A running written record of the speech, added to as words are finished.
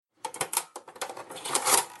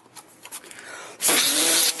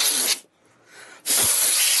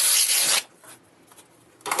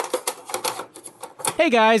Hey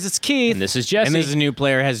guys, it's Keith. And this is Jesse. And this is a New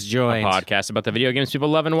Player Has Joined. A podcast about the video games people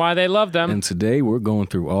love and why they love them. And today we're going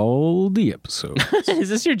through all the episodes. Is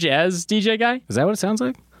this your jazz DJ guy? Is that what it sounds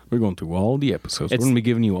like? We're going through all the episodes. We're going to be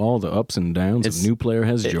giving you all the ups and downs of New Player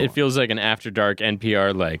Has Joined. It feels like an After Dark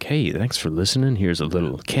NPR, like, hey, thanks for listening. Here's a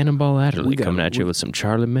little Cannonball Adderley coming at you with some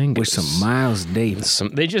Charlie Mingus. With some Miles Davis.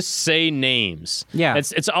 They just say names. Yeah.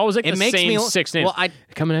 It's always like the same six names. Well,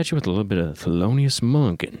 coming at you with a little bit of Thelonious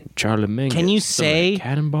Monk and Charlie Mingus. Can you say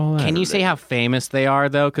Cannonball Adderley. Can you say how famous they are,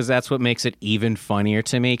 though? Because that's what makes it even funnier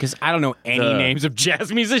to me. Because I don't know any names of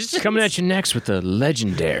jazz musicians. Coming at you next with the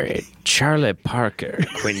legendary Charlie Parker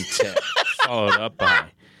Quintet. Followed up by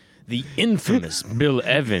the infamous Bill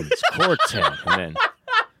Evans Quartet, and then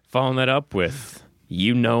following that up with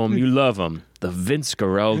You Know 'Em, You Love 'Em, the Vince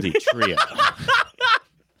Guaraldi Trio.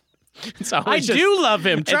 I do love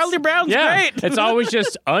him. Charlie Brown's great. It's always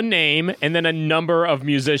just a name and then a number of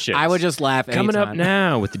musicians. I would just laugh Coming anytime. up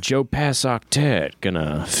now with the Joe Pass Octet.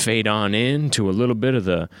 Gonna fade on into a little bit of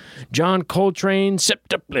the John Coltrane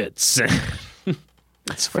Septuplets.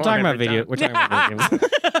 We're talking about video. We're talking about video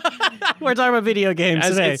games. We're talking about video games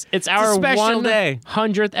today. It's our special day.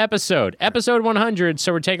 100th episode. Episode 100,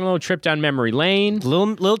 so we're taking a little trip down memory lane.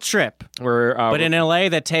 Little trip. But in LA,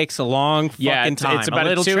 that takes a long fucking time. It's about a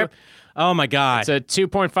little trip. Oh, my God. It's a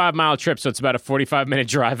 2.5-mile trip, so it's about a 45-minute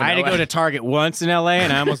drive in I had to LA. go to Target once in LA,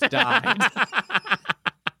 and I almost died.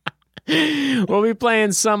 We'll be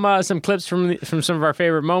playing some clips from some of our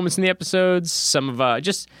favorite moments in the episodes, some of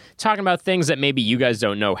just talking about things that maybe you guys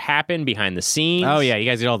don't know happen behind the scenes. Oh, yeah, you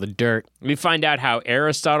guys get all the dirt. We find out how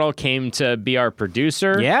Aristotle came to be our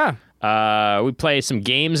producer. Yeah. We play some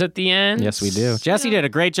games at the end. Yes, we do. Jesse did a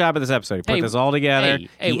great job of this episode. He put this all together.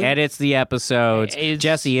 He edits the episodes.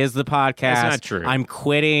 Jesse is the podcast. That's not true. I'm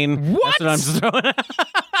quitting. What? That's what I'm just throwing out.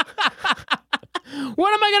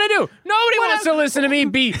 What am I going to do? Nobody wants to listen to me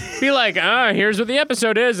be like, here's what the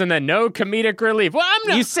episode is, and then no comedic relief. Well, I'm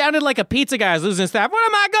not. You sounded like a pizza guy who's losing staff. What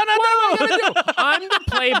am I going to do? I'm the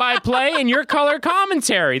play-by-play and your color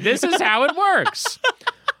commentary. This is how it works.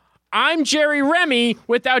 I'm Jerry Remy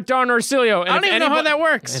without Don Orsilio. I don't even know how that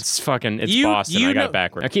works. It's Boston. I got it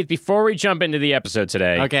backwards. Now, Keith, before we jump into the episode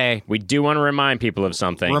today, we do want to remind people of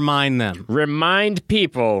something. Remind them. Remind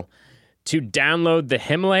people to download the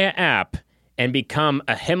Himalaya app and become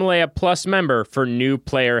a Himalaya Plus member for New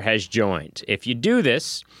Player Has Joined. If you do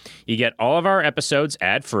this, you get all of our episodes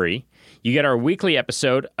ad-free. You get our weekly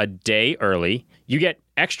episode a day early. You get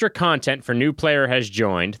extra content for New Player Has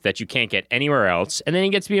Joined that you can't get anywhere else. And then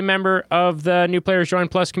you get to be a member of the New Players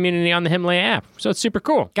Joined Plus community on the Himalaya app. So it's super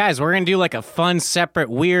cool. Guys, we're going to do like a fun,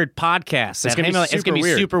 separate, weird podcast. It's going to be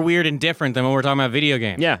super weird and different than when we're talking about video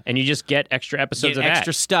games. Yeah, and you just get extra episodes of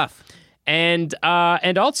extra stuff. And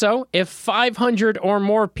also, if 500 or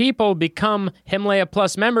more people become Himalaya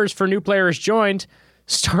Plus members for New Players Joined,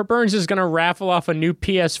 Starburns is going to raffle off a new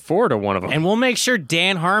PS4 to one of them. And we'll make sure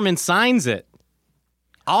Dan Harmon signs it.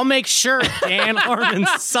 I'll make sure Dan Harmon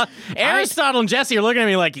Aristotle and Jesse are looking at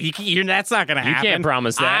me like, that's not going to happen. You can't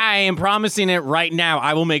promise that. I am promising it right now.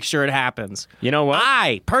 I will make sure it happens. You know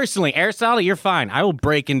what? Personally, Aristotle, you're fine. I will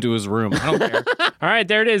break into his room. I don't care. All right,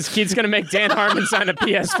 there it is. Keith's going to make Dan Harmon sign a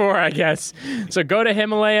PS4, I guess. So go to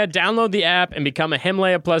Himalaya, download the app, and become a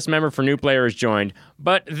Himalaya Plus member for New Players Joined.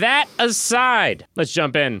 But that aside, let's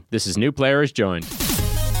jump in. This is New Players Joined.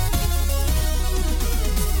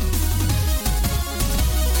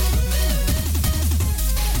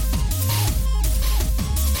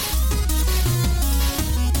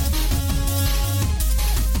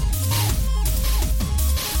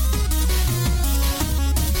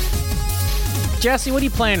 Jesse, what are you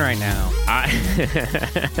playing right now?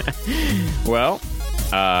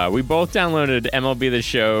 We both downloaded MLB The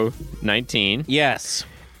Show 19. Yes.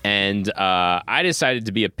 And I decided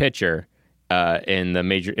to be a pitcher in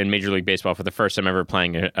Major League Baseball for the first time ever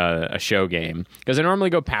playing a show game. Because I normally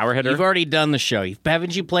go power hitter. You've already done the show.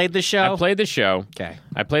 Haven't you played the show? I played the show. Okay.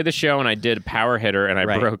 I played the show and I did power hitter and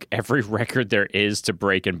I broke every record there is to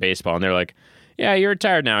break in baseball. And they're like, yeah, you're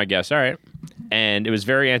retired now, I guess. All right. And it was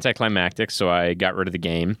very anticlimactic, so I got rid of the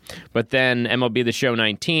game. But then MLB The Show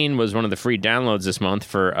 19 was one of the free downloads this month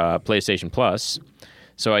for PlayStation Plus.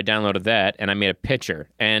 So I downloaded that, and I made a pitcher.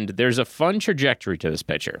 And there's a fun trajectory to this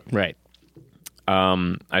pitcher. Right.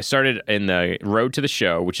 I started in the Road to the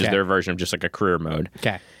Show, which is their version of just like a career mode.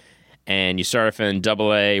 Okay. And you start off in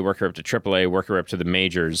AA, work your way up to AAA, work your way up to the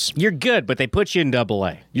majors. You're good, but they put you in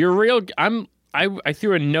AA. You're real... I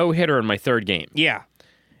threw a no-hitter in my third game. Yeah.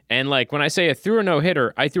 And like when I say I threw a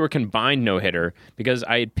no-hitter, I threw a combined no-hitter because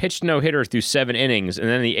I had pitched no-hitter through 7 innings, and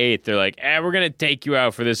then in the 8th, they're like, we're going to take you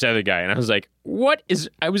out for this other guy. And I was like,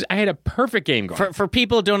 I had a perfect game going. For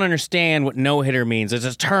people who don't understand what no-hitter means, it's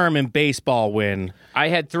a term in baseball when I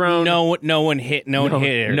had thrown... No one hit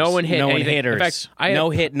hitters. No one hit no one anything. hitters. In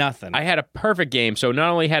fact, hit nothing. I had a perfect game, so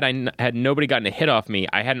not only had nobody gotten a hit off me,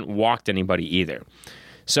 I hadn't walked anybody either.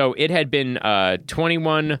 So it had been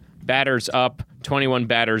 21 batters up, 21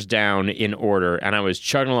 batters down in order, and I was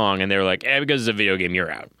chugging along, and they were like, because it's a video game,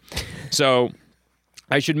 you're out. So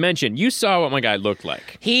I should mention, you saw what my guy looked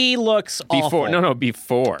like. He looks before. awful. No,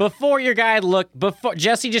 before. Before your guy looked...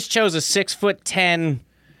 Jesse just chose a 6'10"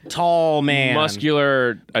 tall man.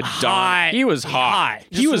 Muscular, hot. He was hot.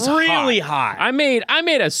 He was really hot. I made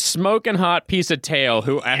a smoking hot piece of tail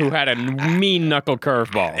who had a mean knuckle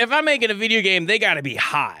curveball. If I'm making a video game, they got to be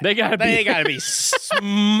hot. They got to be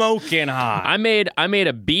smoking hot. I made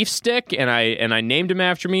a beef stick and I named him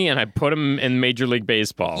after me and I put him in Major League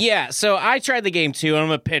Baseball. Yeah, so I tried the game too, and I'm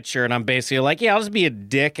a pitcher, and I'm basically like, I'll just be a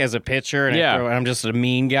dick as a pitcher, and I'm just a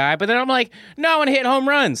mean guy. But then I'm like, no, I want to hit home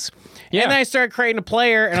runs. Yeah. And then I started creating a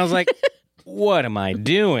player, and I was like, what am I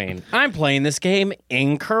doing? I'm playing this game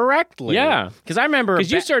incorrectly. Yeah, because I remember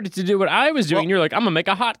you started to do what I was doing. You're like, I'm gonna make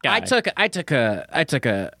a hot guy. I took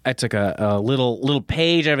a little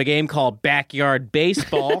page out of a game called Backyard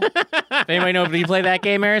Baseball. Anybody know if you play that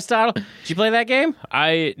game, Aristotle? Did you play that game?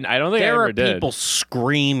 I don't think I ever did. There are people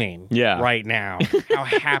screaming right now how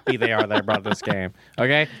happy they are that I brought this game.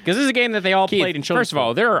 Okay, because this is a game that they all played in children's. First of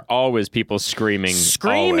all, there are always people screaming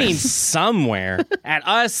somewhere at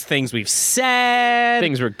us. Things we've said,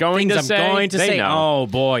 things we're going to say. I'm going to say. Know. Oh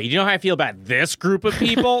boy, you know how I feel about this group of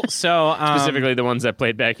people. So specifically the ones that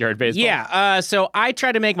played Backyard Baseball. Yeah. So I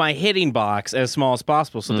try to make my hitting box as small as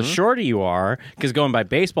possible. So the shorter you are, because going by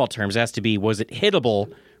baseball terms, it has to be, was it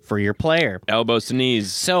hittable for your player? Elbows to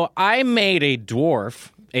knees. So I made a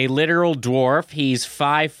dwarf, a literal dwarf. He's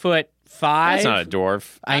 5'5". That's not a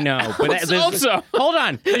dwarf. I know. But also, hold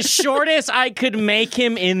on. The shortest I could make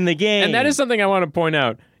him in the game. And that is something I want to point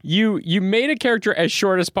out. You made a character as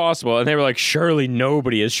short as possible, and they were like, surely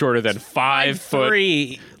nobody is shorter than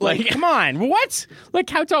 5'3". Like, come on. What? Like,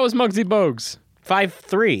 how tall was Muggsy Bogues?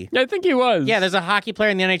 5'3". I think he was. Yeah, there's a hockey player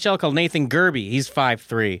in the NHL called Nathan Gerby. He's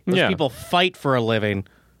 5'3". Those people fight for a living.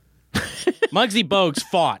 Muggsy Bogues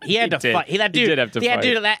fought. He had to fight. He did have to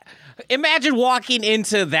fight. Imagine walking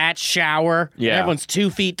into that shower. Yeah. And everyone's 2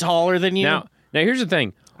 feet taller than you. Now here's the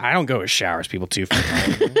thing. I don't go with showers. People 2 feet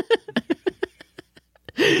taller than me.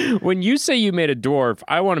 When you say you made a dwarf,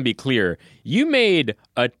 I want to be clear. You made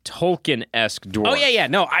a Tolkien-esque dwarf. Oh yeah.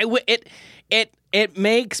 No, it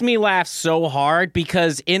makes me laugh so hard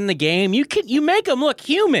because in the game you make them look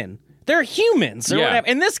human. They're humans or whatever.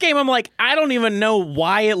 In this game, I'm like, I don't even know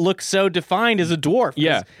why it looks so defined as a dwarf.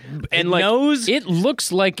 Yeah, and like it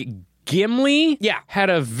looks like Gimli had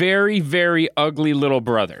a very, very ugly little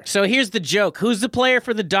brother. So here's the joke. Who's the player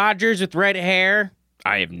for the Dodgers with red hair?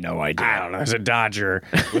 I have no idea. I don't know. There's a Dodger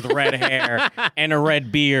with red hair and a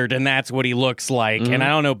red beard, and that's what he looks like. And I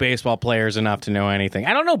don't know baseball players enough to know anything.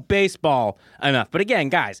 I don't know baseball enough. But again,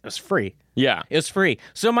 guys, it was free. Yeah. It was free.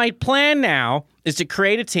 So my plan now is to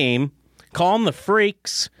create a team, call them the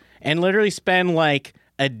Freaks, and literally spend like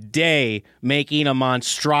a day making a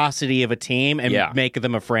monstrosity of a team and make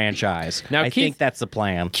them a franchise. Now, I think that's the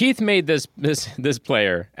plan. Keith made this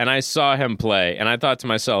player, and I saw him play, and I thought to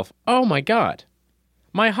myself, oh my God.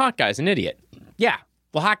 My hot guy's an idiot. Yeah.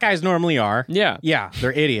 Well, hot guys normally are. Yeah. Yeah,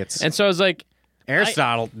 they're idiots. And so I was like...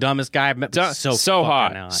 Aristotle, dumbest guy I've met. So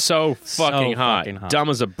hot. So fucking hot. Dumb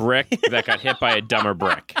as a brick that got hit by a dumber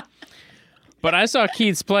brick. But I saw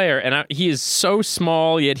Keith's player, and he is so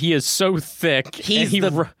small, yet he is so thick. He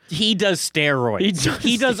does steroids. He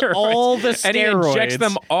does steroids. All the steroids. And he injects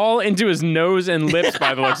them all into his nose and lips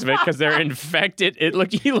by the looks of it because they're infected.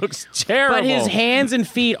 He looks terrible. But his hands and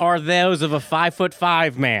feet are those of a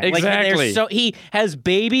 5'5" man. Exactly. So he has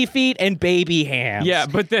baby feet and baby hands. Yeah,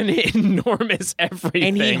 but then enormous everything.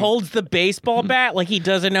 And he holds the baseball bat like he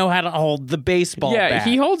doesn't know how to hold the baseball bat. Yeah,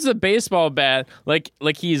 he holds the baseball bat like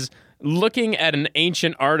he's looking at an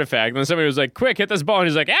ancient artifact, and then somebody was like, quick, hit this ball, and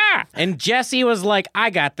he's like, ah! And Jesse was like, I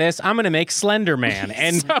got this, I'm gonna make Slender Man.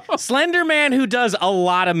 And Slender Man who does a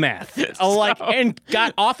lot of meth. And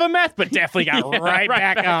got off of meth, but definitely got right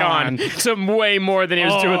back on. Some way more than he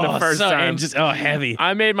was doing the first time. And just, heavy.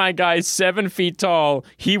 I made my guy 7 feet tall.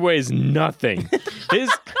 He weighs nothing.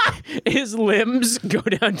 His limbs go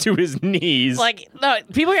down to his knees. Like, no,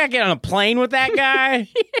 people gotta get on a plane with that guy.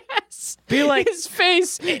 Yes. Be like, his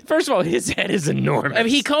face. First of all, his head is enormous. I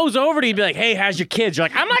mean, he goes over to you and be like, hey, how's your kids? You're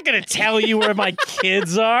like, I'm not going to tell you where my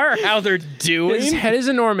kids are, how they're doing. His head is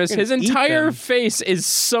enormous. His entire them. face is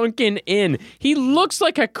sunken in. He looks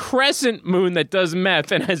like a crescent moon that does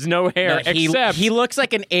meth and has no hair, except he looks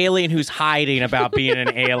like an alien who's hiding about being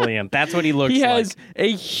an alien. That's what he looks like. he has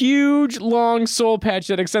a huge, long soul patch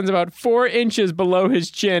that extends about 4 inches below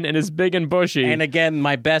his chin and is big and bushy. And again,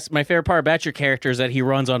 my favorite part about your character is that he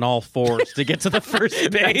runs on all fours to get to the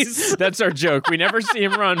first base. That's our joke. We never see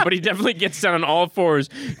him run, but he definitely gets down on all fours,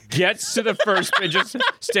 gets to the first base, just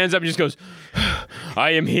stands up and just goes,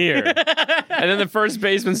 I am here. And then the first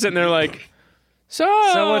baseman's sitting there like, So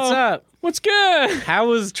what's up? What's good? How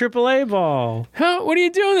was AAA ball? What are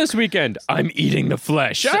you doing this weekend? I'm eating the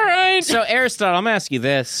flesh. All right. So, Aristotle, I'm going to ask you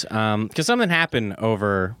this, because something happened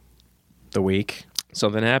over the week.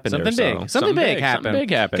 Something happened. Something big. Something big happened. Something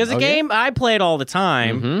big happened. Because the game I played all the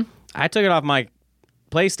time, I took it off my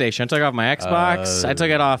PlayStation. I took it off my Xbox. I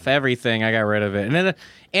took it off everything. I got rid of it. And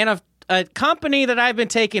then a company that I've been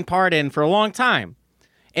taking part in for a long time.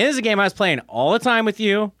 And this is a game I was playing all the time with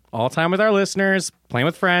you, all the time with our listeners, playing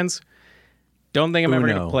with friends. Don't think I'm ever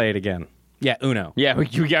going to play it again. Yeah, Uno. Yeah,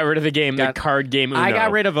 you got rid of the game, the card game Uno. I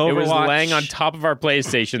got rid of Overwatch. It was laying on top of our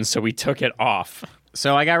PlayStation, so we took it off.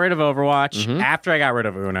 So I got rid of Overwatch after I got rid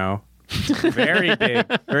of Uno. Very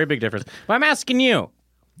big difference. But I'm asking you,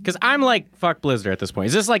 because I'm like, fuck Blizzard at this point.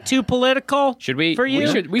 Is this like too political? Should we? For you?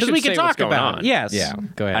 We should can say talk what's going about on. it. Yes. Yeah.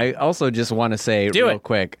 Go ahead. I also just want to say real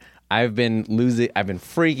quick, I've been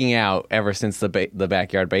freaking out ever since the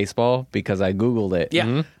backyard baseball because I Googled it.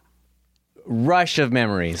 Yeah. Rush of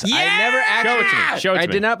memories. Yeah! I never actually. Show it to I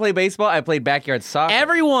me. did not play baseball. I played backyard soccer.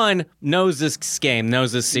 Everyone knows this game,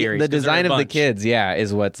 knows this series. The design of the kids,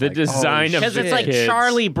 is what's the design of because the it's like kids.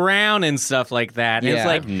 Charlie Brown and stuff like that. And Yeah. it's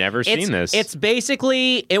like I've never seen this. It's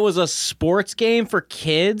basically it was a sports game for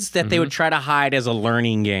kids that they would try to hide as a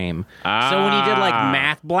learning game. So when you did like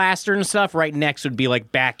Math Blaster and stuff, right next would be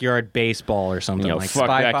like backyard baseball or something like fuck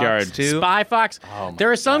Spy backyard Fox 2. Spy Fox.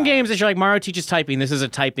 There are some games that you're like Mario teaches typing. This is a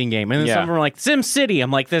typing game, and then some of them are like Sim City. I'm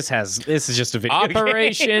like, this is just a video game.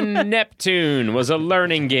 Operation Neptune was a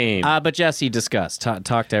learning game. But Jesse, discuss.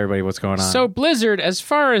 Talk to everybody what's going on. So Blizzard, as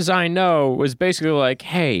far as I know, was basically like,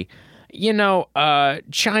 hey,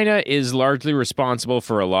 China is largely responsible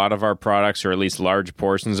for a lot of our products, or at least large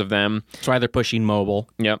portions of them. that's why they're pushing mobile.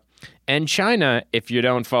 Yep. And China, if you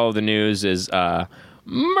don't follow the news, is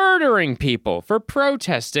murdering people for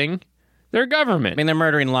protesting their government. I mean, they're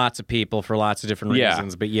murdering lots of people for lots of different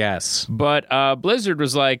reasons, but yes. But Blizzard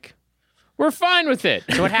was like, we're fine with it.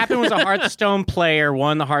 So what happened was a Hearthstone player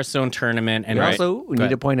won the Hearthstone tournament. And We also need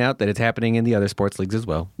to point out that it's happening in the other sports leagues as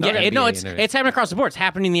well. Yeah, it's happening across the board. It's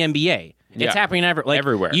happening in the NBA. It's happening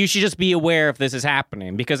everywhere. You should just be aware if this is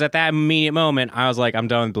happening, because at that immediate moment, I was like, I'm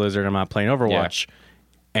done with Blizzard. I'm not playing Overwatch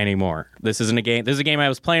anymore. This isn't a game. This is a game I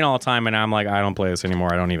was playing all the time, and I'm like, I don't play this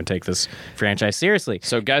anymore. I don't even take this franchise seriously.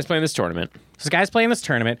 So guys playing this tournament. This guy's playing this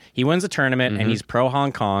tournament. He wins the tournament, and he's pro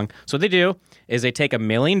Hong Kong. So what they do is they take $1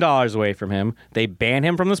 million away from him. They ban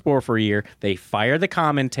him from the sport for a year. They fire the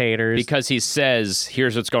commentators. Because he says,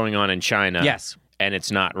 here's what's going on in China. Yes. And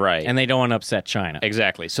it's not right. And they don't want to upset China.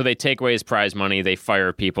 Exactly. So they take away his prize money. They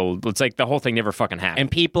fire people. It's like the whole thing never fucking happened.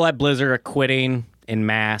 And people at Blizzard are quitting en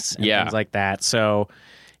masse and things like that. So,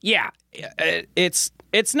 yeah, it's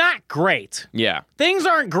not great. Yeah. Things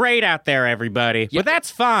aren't great out there, everybody. But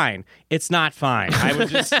that's fine. It's not fine.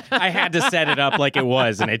 I had to set it up like it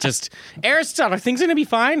was, and it just... Aristotle, are things going to be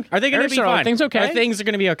fine? Are they going to be fine? Are things okay? Are things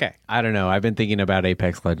going to be okay? I don't know. I've been thinking about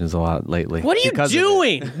Apex Legends a lot lately. What are you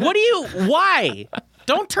doing? Why?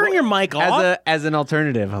 Don't turn your mic off. As an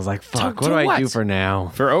alternative, I was like, fuck, what do I do for now?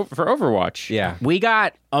 For Overwatch. Yeah. We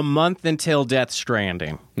got a month until Death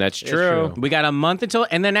Stranding. That's true. We got a month until...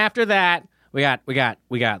 And then after that... We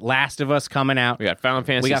got Last of Us coming out. We got Final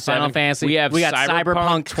Fantasy. We got Final Fantasy. We got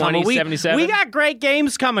Cyberpunk 2077. We got great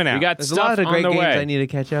games coming out. We got There's a stuff lot of on great the games way. I need to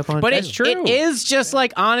catch up on. But That's true. It is just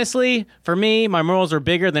like, honestly, for me, my morals are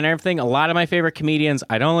bigger than everything. A lot of my favorite comedians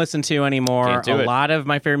I don't listen to anymore. Can't do it. Lot of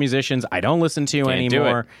my favorite musicians I don't listen to Can't do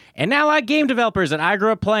anymore. it. And now a lot of game developers that I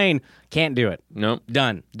grew up playing can't do it. Nope.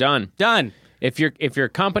 Done. Done. If your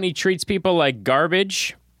company treats people like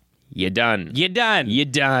garbage, you're done. You're done. You're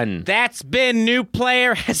done. That's been New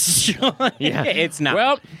Player Has Joined. Yeah. It's not.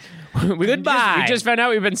 Well, goodbye. We just found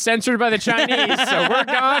out we've been censored by the Chinese, so we're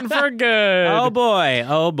gone for good. Oh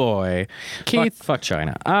boy. Keith. Fuck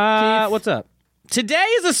China. Keith. What's up? Today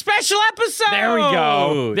is a special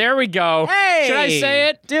episode. There we go. Hey. Should I say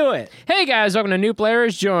it? Do it. Hey guys, welcome to New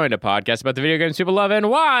Players Joined, a podcast about the video games people love and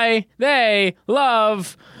why they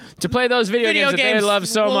love to play those video games that they love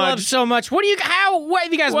so much. What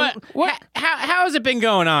have you guys how has it been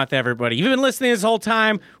going on with everybody? You've been listening this whole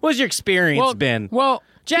time. What's your experience been? Well,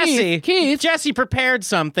 Keith, Jesse prepared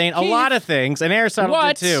something, a lot of things, and Aristotle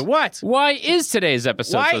did too. What? Why is today's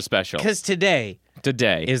episode so special? Because today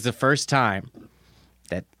is the first time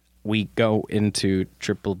that we go into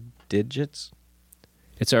triple digits.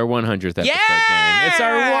 It's our 100th episode, gang. It's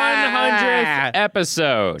our 100th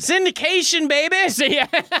episode. Syndication, baby.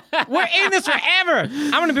 We're in this forever.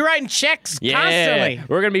 I'm going to be writing checks constantly.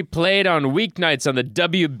 We're going to be played on weeknights on the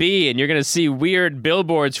WB, and you're going to see weird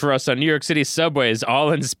billboards for us on New York City subways,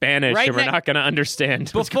 all in Spanish, and we're not going to understand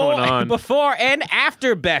what's going on. Before and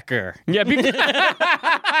after Becker. Yeah.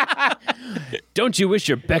 Don't you wish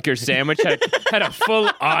your Becker sandwich had a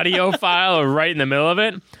full audio file right in the middle of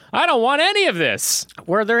it? I don't want any of this.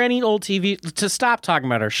 Were there any old TV to stop talking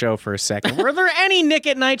about our show for a second? Were there any Nick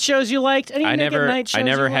at Night shows you liked? I never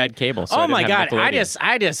had cable. So my God!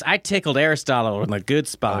 I tickled Aristotle in a good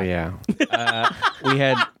spot. Oh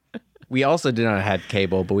yeah. We also did not have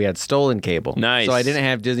cable, but we had stolen cable. Nice. So I didn't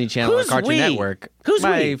have Disney Channel or Cartoon Network. Who's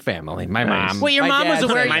my family? My mom. Wait, your mom was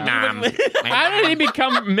aware. My mom. How did he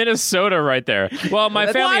become Minnesota right there? Well,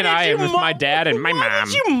 my family and I, it was my dad and my mom. Why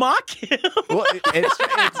did you mock him? Well,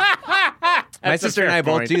 my sister and I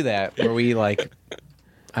both do that, where we I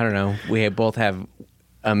don't know, we both have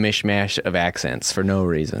a mishmash of accents for no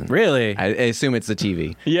reason. Really? I assume it's the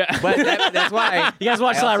TV. Yeah. But that's why. You guys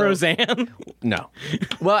watch a lot of Roseanne? No.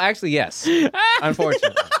 Well, actually, yes.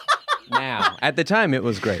 Unfortunately. Now, at the time, it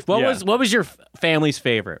was great. What was your family's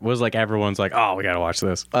favorite? What was everyone's oh, we got to watch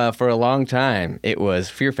this? For a long time, it was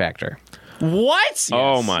Fear Factor. What? Yes.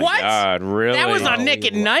 Oh my God! Really? That was on Nick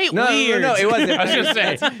at Night. No, Weird. No, it wasn't. I was gonna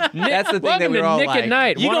say that's the thing that we were all Nick at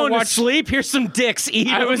Night. You going to sleep? Here's some dicks. Eat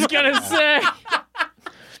 'em. I was gonna say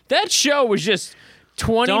that show was just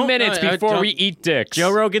 20 minutes before we eat dicks.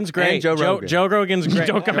 Joe Rogan's great. Hey, Joe Rogan's great.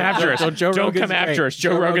 Don't come after us. Don't come after us.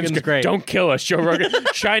 Joe Rogan's great. Don't kill us. Joe Rogan.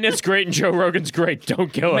 China's great and Joe Rogan's great.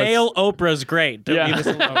 Don't kill us. Male Oprah's great. Don't leave us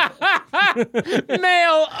alone.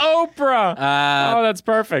 Male Oprah. Oh, that's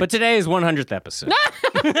perfect. But today is 100th episode.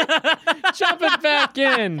 Jumping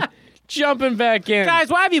back in. Guys,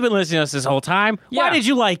 why have you been listening to us this whole time? Yeah. Why did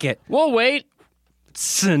you like it? We'll wait.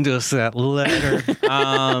 Send us that letter.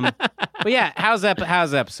 But yeah, how's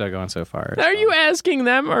the episode going so far? Are you asking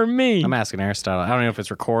them or me? I'm asking Aristotle. I don't know if it's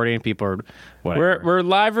recording. People are whatever. We're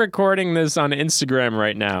live recording this on Instagram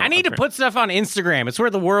right now. I need to put stuff on Instagram. It's where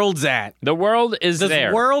the world's at. The world is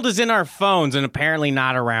there. The world is in our phones and apparently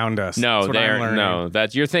not around us.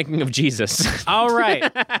 That's you're thinking of Jesus. All right.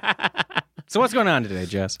 So what's going on today,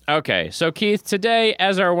 Jess? Okay, so Keith, today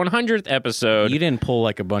as our 100th episode, you didn't pull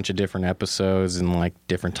a bunch of different episodes and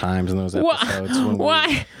different times in those episodes.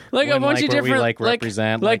 Why? A bunch of different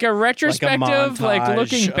represent like a retrospective,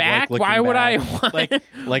 looking back. Why would I?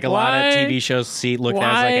 Like a lot of TV shows looked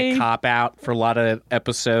at as a cop out for a lot of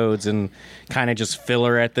episodes and kind of just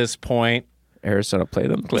filler at this point. Aristotle, play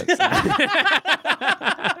them clips.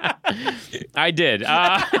 I did.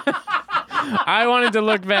 I wanted to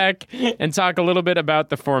look back and talk a little bit about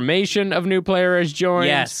the formation of New Player Has Joined.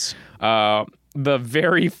 Yes. The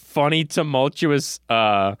very funny, tumultuous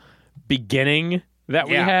beginning that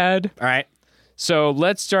we had. All right. So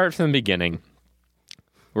let's start from the beginning.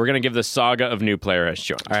 We're going to give the saga of New Player Has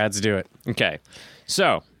Joined. All right, let's do it. Okay.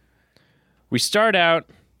 So we start out.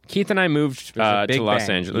 Keith and I moved to Los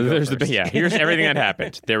Angeles. Here's everything that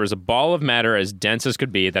happened. There was a ball of matter as dense as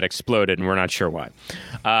could be that exploded, and we're not sure why.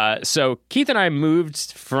 So Keith and I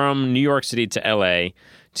moved from New York City to L.A.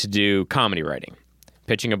 to do comedy writing,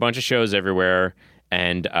 pitching a bunch of shows everywhere,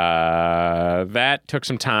 and that took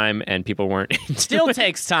some time, and people weren't... Still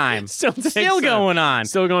takes time. Still going on.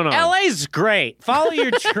 Still going on. L.A.'s great. Follow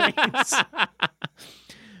your dreams.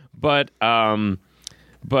 But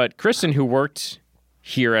Kristen, who worked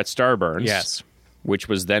here at Starburns, yes, which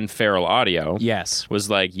was then Feral Audio, yes, was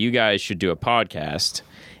like, you guys should do a podcast,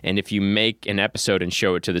 and if you make an episode and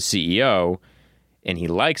show it to the CEO and he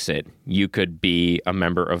likes it, you could be a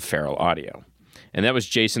member of Feral Audio. And that was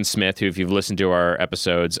Jason Smith, who, if you've listened to our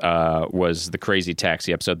episodes, was the Crazy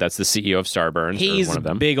Taxi episode. That's the CEO of Starburns. He's one of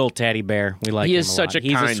them. A big old teddy bear. We like him. He is such a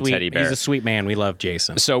kind teddy bear. He's a sweet man. We love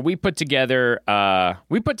Jason. So we put together a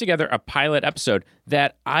pilot episode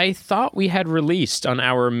that I thought we had released on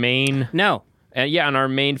our main... No. On our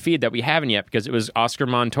main feed that we haven't yet, because it was Oscar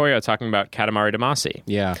Montoya talking about Katamari Damacy.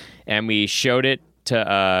 Yeah. And we showed it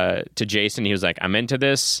to Jason. He was like, I'm into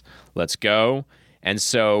this. Let's go. And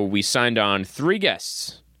so we signed on 3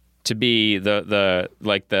 guests to be the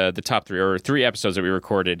top 3 or 3 episodes that we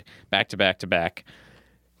recorded back to back to back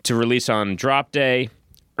to release on drop day,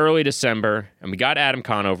 early December. And we got Adam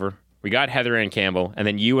Conover. We got Heather Ann Campbell, and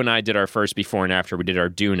then you and I did our first before and after. We did our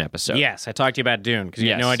Dune episode. Yes, I talked to you about Dune because you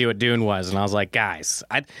had no idea what Dune was, and I was like, guys,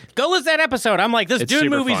 go listen to that episode. I'm like, this Dune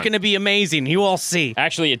movie's going to be amazing. You all see.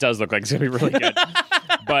 Actually, it does look like it's going to be really good.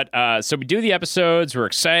 But so we do the episodes. We're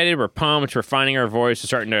excited. We're pumped. We're finding our voice. We're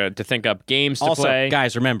starting to think up games to play. Also,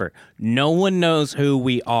 guys, remember, no one knows who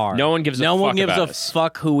we are. No one gives a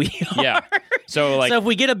fuck who we are. Yeah. So if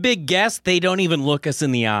we get a big guest, they don't even look us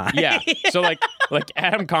in the eye. Yeah. So like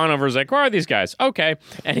Adam Conover's like, who are these guys? Okay.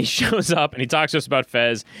 And he shows up and he talks to us about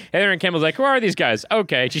Fez. Heather Ann Campbell's like, who are these guys?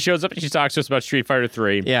 Okay. She shows up and she talks to us about Street Fighter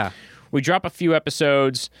 3. Yeah. We drop a few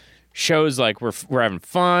episodes. Shows like we're having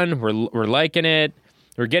fun. We're liking it.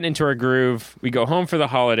 We're getting into our groove. We go home for the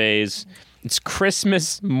holidays. It's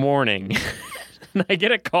Christmas morning. And I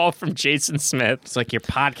get a call from Jason Smith. It's like your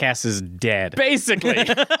podcast is dead. Basically.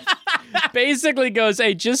 Basically goes,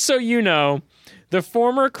 hey, just so you know, the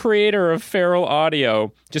former creator of Feral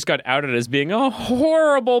Audio just got outed as being a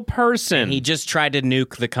horrible person. And he just tried to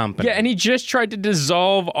nuke the company. Yeah, and he just tried to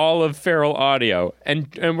dissolve all of Feral Audio. And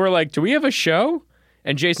we're like, do we have a show?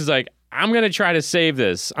 And Jason's like, I'm going to try to save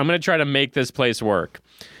this. I'm going to try to make this place work.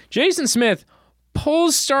 Jason Smith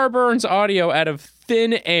pulls Starburns Audio out of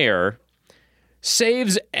thin air,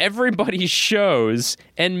 saves everybody's shows,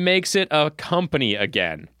 and makes it a company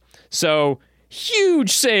again. So,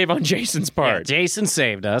 huge save on Jason's part. Yeah, Jason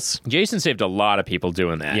saved us. Jason saved a lot of people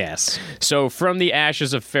doing that. Yes. So, from the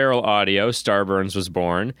ashes of Feral Audio, Starburns was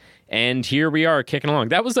born, and here we are kicking along.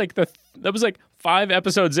 That was like 5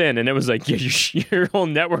 episodes in, and it was like, your whole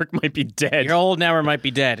network might be dead. Your whole network might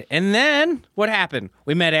be dead. And then, what happened?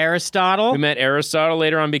 We met Aristotle.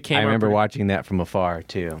 Later on became... I remember watching that from afar,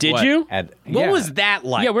 too. Did you? What was that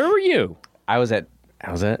like? Yeah, where were you? I was at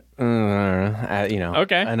another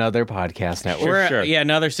podcast network. Sure. Yeah,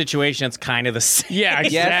 another situation that's kind of the same. Yeah,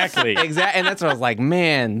 exactly. Exactly. And that's what I was like,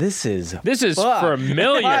 man, this is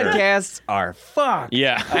familiar. Podcasts are fucked.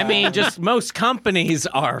 Yeah. I mean, just most companies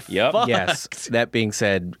are fucked. Yes. That being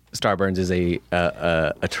said, Starburns is a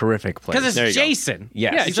terrific place. Because it's Jason.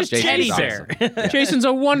 Yes. Yeah, it's just teddy Jason's bear. awesome. Yeah. Jason's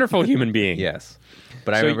a wonderful human being. Yes.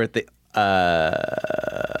 But I remember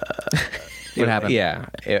what happened? Yeah.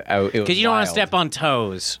 Because you don't want to step on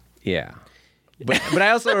toes. Yeah. But I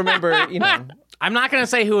also remember, I'm not going to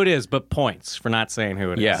say who it is, but points for not saying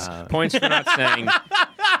who it is. Yeah. Points for not saying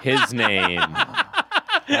his name. All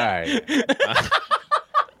right.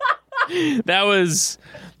 That was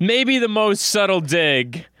maybe the most subtle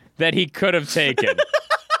dig that he could have taken.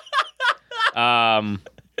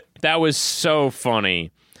 That was so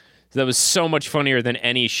funny. That was so much funnier than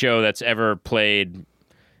any show that's ever played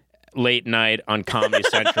late night on Comedy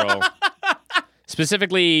Central.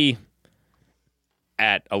 Specifically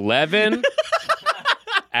at 11,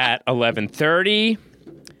 at 11:30,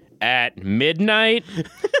 at midnight,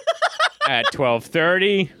 at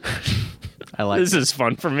 12:30. I like this is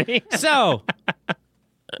fun for me. So,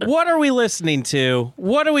 what are we listening to?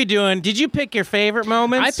 What are we doing? Did you pick your favorite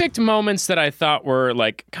moments? I picked moments that I thought were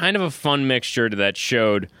like kind of a fun mixture that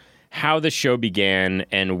showed how the show began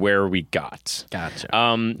and where we got.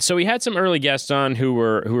 Gotcha. So we had some early guests on who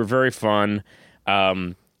were very fun,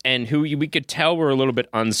 and who we could tell were a little bit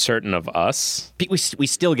uncertain of us. We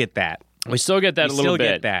still get that. We still get that a little bit.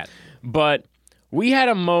 Still get that. But we had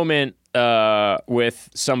a moment with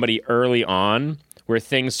somebody early on where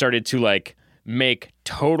things started to like make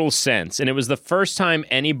total sense, and it was the first time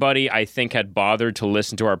anybody I think had bothered to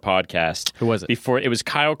listen to our podcast. Who was it? Before it was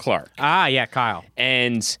Kyle Clark. Ah, yeah, Kyle.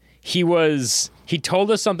 And he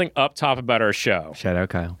told us something up top about our show. Shout out,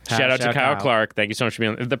 Kyle. Shout out to Kyle Clark. Thank you so much for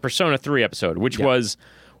being on the Persona 3 episode, which was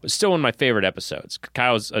still one of my favorite episodes.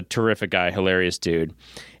 Kyle's a terrific guy, hilarious dude.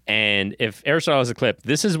 And if Aristotle has a clip,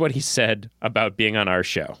 this is what he said about being on our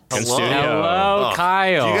show. Hello,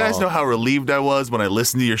 Kyle. Do you guys know how relieved I was when I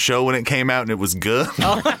listened to your show when it came out and it was good?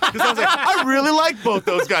 Because I was like, I really like both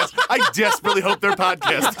those guys. I desperately hope their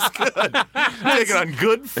podcast is good. Take it on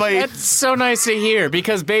good faith. That's so nice to hear,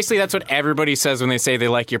 because basically that's what everybody says when they say they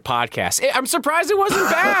like your podcast. I'm surprised it wasn't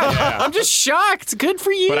bad. I'm just shocked. Good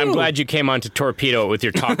for you. But I'm glad you came on to torpedo it with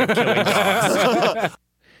your talk of killing dogs.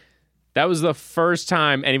 That was the first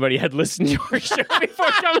time anybody had listened to our show before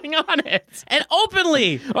coming on it. And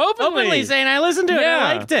openly saying, I listened to it,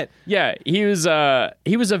 I liked it. Yeah, he was a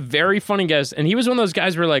very funny guest, and he was one of those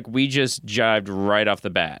guys where like we just jived right off the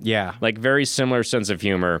bat. Yeah. Like very similar sense of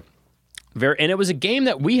humor. And it was a game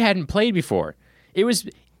that we hadn't played before. It was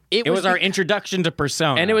It was our introduction to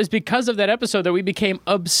Persona. And it was because of that episode that we became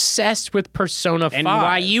obsessed with Persona 5. And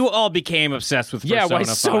why you all became obsessed with Persona 5. Yeah, why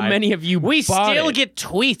so many of you We still it. get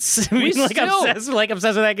tweets. We like still- obsessed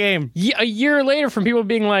with that game. A year later from people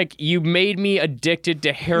being like, you made me addicted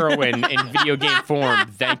to heroin in video game form.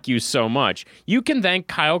 Thank you so much. You can thank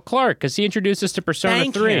Kyle Clark because he introduced us to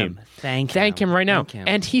Persona 3. Him. Thank him right now.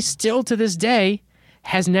 And he still, to this day,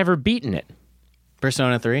 has never beaten it.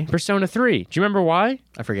 Persona 3? Persona 3. Do you remember why?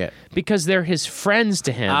 I forget. Because they're his friends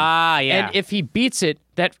to him. Ah, yeah. And if he beats it,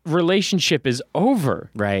 that relationship is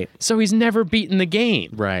over. Right. So he's never beaten the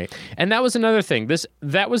game. Right. And that was another thing.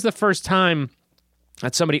 That was the first time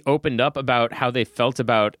that somebody opened up about how they felt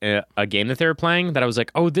about a game that they were playing, that I was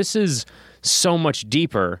like, oh, this is so much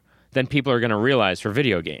deeper than people are going to realize for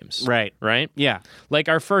video games. Right. Right? Yeah. Like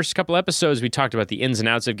our first couple episodes, we talked about the ins and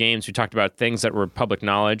outs of games. We talked about things that were public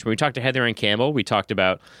knowledge. When we talked to Heather Ann Campbell, we talked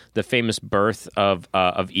about the famous birth of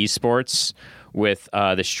esports with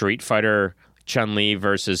the Street Fighter Chun-Li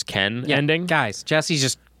versus Ken ending. Guys,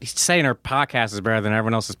 Jesse's saying our podcast is better than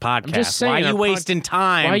everyone else's podcast. I'm just saying, why are you wasting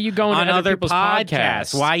time? Why are you going on to other people's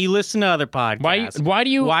podcasts? Why you listen to other podcasts? Why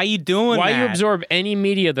are you doing that? Why you absorb any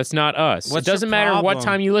media that's not us? What's it doesn't your matter what problem?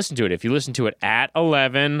 time you listen to it. If you listen to it at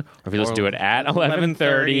 11, or if you listen to it at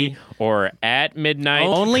 11:30, or at midnight.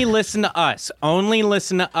 Only listen to us. Only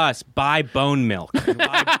listen to us. Buy bone milk.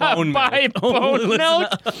 Buy bone milk. Buy bone milk.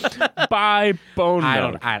 Buy bone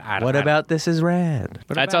milk. What about This Is Rad?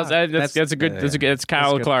 That's a good. That's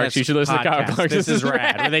Kyle Clark. You should listen to Kyle Clark. This is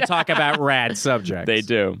rad. Where they talk about rad subjects. They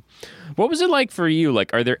do. What was it like for you?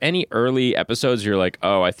 Like, are there any early episodes you're like,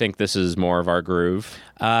 oh, I think this is more of our groove?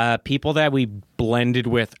 People that we blended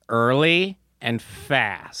with early and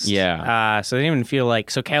fast. Yeah. So they didn't even feel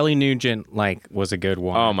like. So Kelly Nugent was a good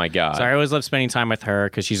one. Oh my god. So I always love spending time with her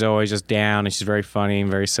because she's always just down and she's very funny and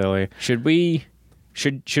very silly. Should we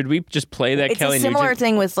just play that It's Kelly a similar Nugent?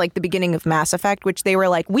 thing with like the beginning of Mass Effect, which they were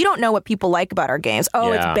like, we don't know what people like about our games.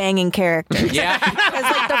 Oh, Yeah. it's banging characters. Yeah. Because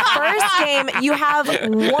like the first game, you have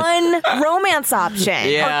one romance option.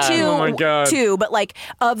 Yeah. Or two, Oh my God. two, but like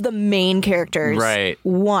of the main characters, Right.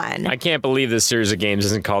 one. I can't believe this series of games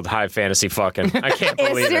isn't called High Fantasy Fucking. I can't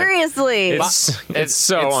believe it. Seriously. It's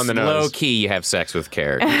so on the nose. Low key, you have sex with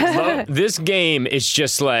characters. This game is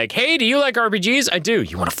just like, hey, do you like RPGs? I do.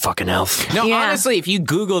 You want a fucking elf? No, Yeah. honestly, if you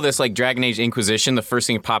Google this like Dragon Age Inquisition, the first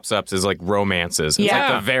thing that pops up is like romances. It's Yeah.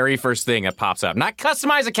 like the very first thing that pops up. Not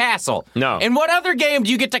customize a castle. No. In what other game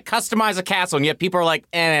do you get to customize a castle? And yet people are like,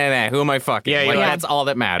 who am I fucking? Yeah, like, you're like- that's all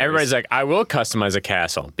that matters. Everybody's like, I will customize a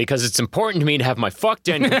castle because it's important to me to have my fuck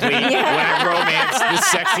done complete when I romance this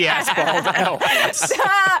sexy ass bald elf.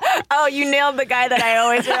 Oh, you nailed the guy that I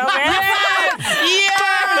always romance.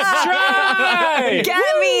 Try!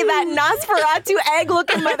 Get me that Nosferatu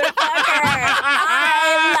egg-looking motherfucker.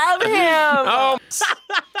 I love him. Oh,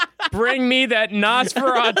 bring me that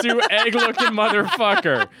Nosferatu egg-looking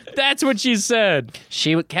motherfucker. That's what she said.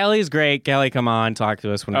 Kelly's great. Kelly, come on, talk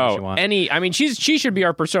to us whenever you want. She should be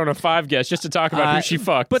our Persona 5 guest just to talk about who she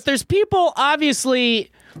fucked. But there's people,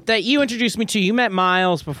 obviously, that you introduced me to. You met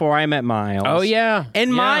Miles before I met Miles. Oh, yeah.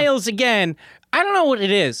 And Yeah. Miles, again, I don't know what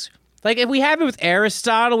it is. Like, if we have it with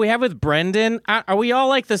Aristotle, we have it with Brendan, are we all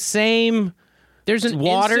like the same... There's an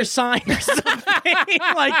water sign or something?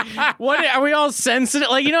 Like, what are we all sensitive?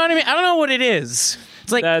 Like, you know what I mean? I don't know what it is.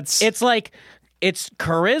 It's like it's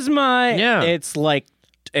charisma. Yeah. It's like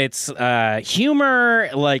it's humor.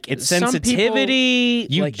 Like it's Some sensitivity.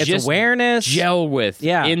 you like just it's awareness. gel with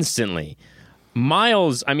Yeah. instantly.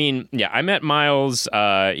 Miles, I met Miles.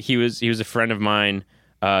 He was a friend of mine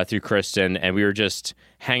through Kristen, and we were just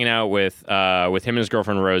hanging out with him and his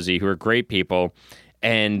girlfriend Rosie, who are great people,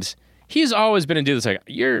 and he's always been a dude that's like,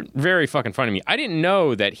 you're very fucking funny to me. I didn't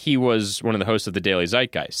know that he was one of the hosts of the Daily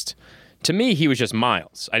Zeitgeist. To me, he was just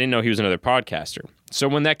Miles. I didn't know he was another podcaster. So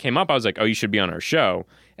when that came up, I was like, oh, you should be on our show.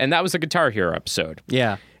 And that was the Guitar Hero episode.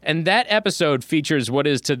 Yeah. And that episode features what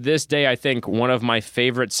is to this day, I think, one of my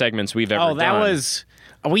favorite segments we've ever done. Oh, that was...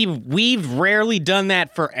 We've rarely done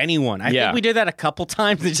that for anyone. I think we did that a couple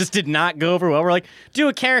times. It just did not go over well. We're like, do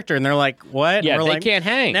a character, and they're like, what? Yeah, and we're they like, can't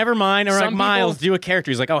hang. Never mind. And we're Some like, Miles, people- do a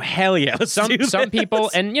character. He's like, oh hell yeah. Let's do Some this.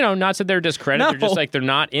 people, and not that they're discredited, they're just like they're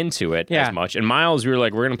not into it Yeah. as much. And Miles, we were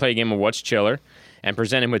like, we're gonna play a game of What's Chiller, and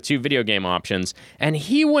present him with 2 video game options, and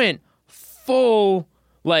he went full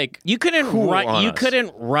like You couldn't cool write. on You us.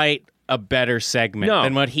 couldn't write a better segment No.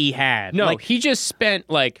 than what he had. No, like he just spent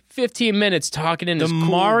like 15 minutes talking in the his cool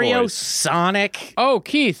Mario voice. Sonic. Oh,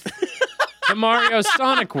 Keith, the Mario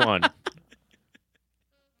Sonic one.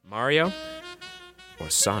 Mario or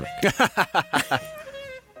Sonic?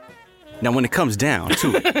 Now, when it comes down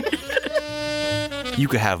to it, You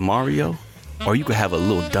could have Mario, or you could have a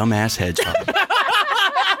little dumbass hedgehog.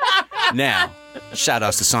 Now, shout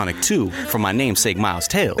outs to Sonic 2 for my namesake Miles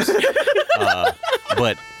Tails.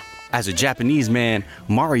 But as a Japanese man,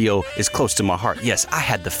 Mario is close to my heart. Yes, I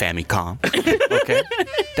had the Famicom. Okay?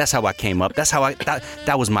 That's how I came up.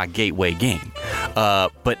 That was my gateway game.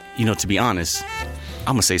 But, to be honest,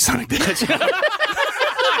 I'm going to say Sonic the Hedgehog.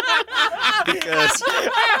 Because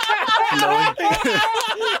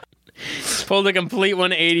pulled a complete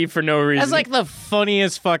 180 for no reason. That's like the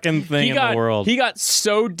funniest fucking thing in the world. He got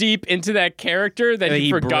so deep into that character that he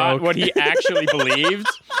forgot what he actually believed.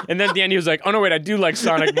 And then at the end, he was like, oh, no, wait, I do like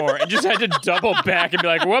Sonic more. And just had to double back and be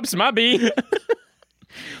like, whoops, my B.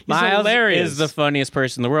 Miles hilarious. is the funniest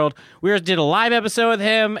person in the world. We just did a live episode with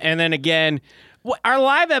him, and then again, our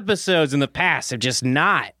live episodes in the past have just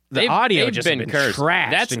not. The audio they've just been been cursed.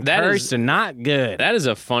 trashed cursed and not good. That is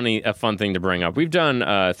a fun thing to bring up. We've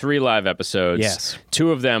done 3 live episodes. Yes.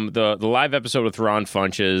 2 of them, the live episode with Ron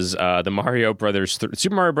Funches, the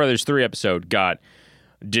Super Mario Brothers 3 episode got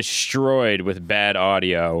destroyed with bad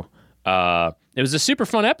audio. It was a super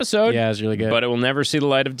fun episode. Yeah, it was really good. But it will never see the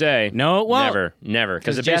light of day. No, it won't. Never.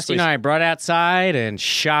 Because Jesse and I brought it outside and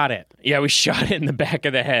shot it. Yeah, we shot it in the back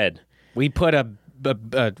of the head. We put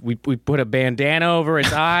we put a bandana over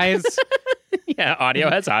its eyes. Yeah,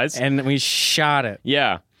 audio has eyes. And we shot it.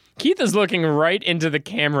 Yeah. Keith is looking right into the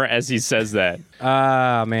camera as he says that.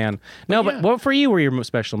 Ah, man. No, but what for you were your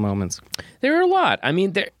special moments? There were a lot. I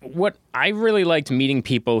mean, what I really liked meeting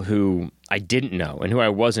people who I didn't know and who I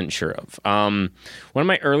wasn't sure of. One of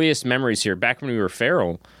my earliest memories here, back when we were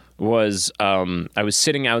feral, was I was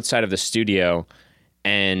sitting outside of the studio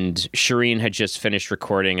and Shireen had just finished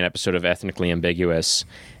recording an episode of Ethnically Ambiguous,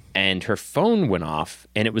 and her phone went off,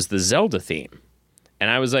 and it was the Zelda theme. And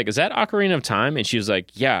I was like, is that Ocarina of Time? And she was like,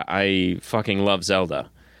 yeah, I fucking love Zelda.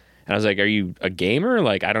 And I was like, are you a gamer?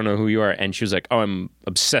 Like, I don't know who you are. And she was like, oh, I'm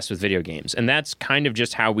obsessed with video games. And that's kind of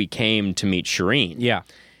just how we came to meet Shireen. Yeah.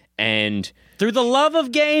 And through the love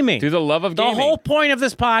of gaming. The whole point of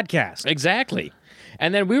this podcast. Exactly.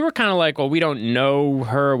 And then we were kind of like, well, we don't know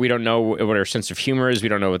her. We don't know what her sense of humor is. We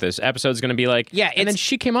don't know what this episode's going to be like. Yeah. And then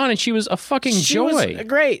she came on and she was a fucking joy. Was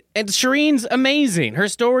great. And Shireen's amazing. Her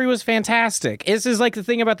story was fantastic. This is like the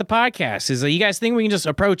thing about the podcast is that you guys think we can just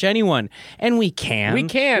approach anyone. And we can. We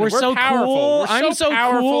can. We're so powerful. cool. I'm so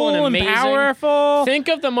powerful cool and amazing. Powerful. Think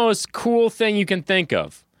of the most cool thing you can think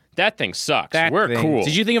of. That thing sucks. We're cool.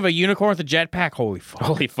 Did you think of a unicorn with a jetpack? Holy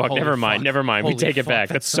fuck. Never mind. We take it back.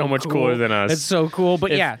 That's so much cooler than us. That's so cool.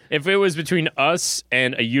 But if it was between us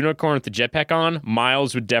and a unicorn with the jetpack on,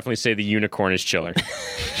 Miles would definitely say the unicorn is chiller.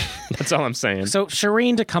 That's all I'm saying. So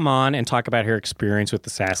Shireen to come on and talk about her experience with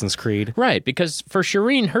Assassin's Creed. Right, because for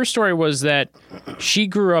Shireen, her story was that she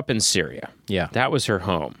grew up in Syria. Yeah. That was her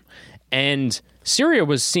home. And Syria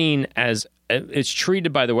was seen as it's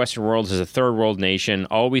treated by the Western world as a third world nation.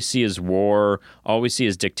 All we see is war. All we see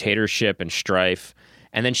is dictatorship and strife.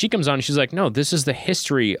 And then she comes on and she's like, no, this is the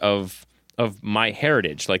history of my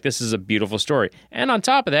heritage. Like, this is a beautiful story. And on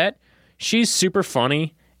top of that, she's super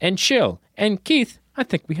funny and chill. And Keith, I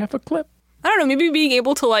think we have a clip. I don't know, maybe being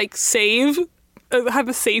able to like have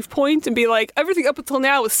a save point and be like, everything up until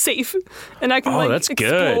now is safe, and I can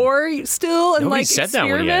explore still and Nobody like said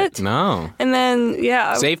experiment. That one yet. No. And then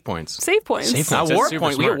save points. Save points. Not warp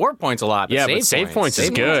points. We get warp points a lot. But save points is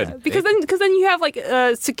good. Yeah. Because then you have like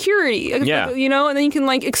security. Yeah. You know, and then you can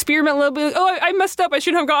like experiment a little bit. Oh, I messed up. I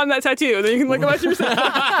shouldn't have gotten that tattoo. And then you can like go back to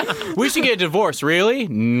yourself. We should get a divorce. Really?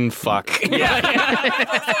 Fuck. Yeah.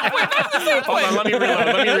 Hold on. Let me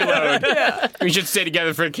reload. Yeah. We should stay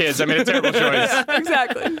together for kids. I made a terrible choice.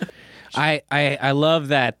 Exactly. I love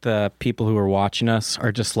that the people who are watching us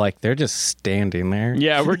are just like, they're just standing there.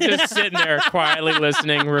 Yeah, we're just sitting there quietly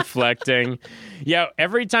listening, reflecting. Yeah,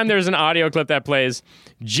 every time there's an audio clip that plays,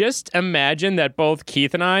 just imagine that both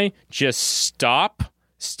Keith and I just stop,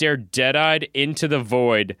 stare dead-eyed into the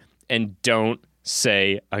void, and don't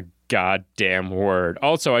say a goddamn word.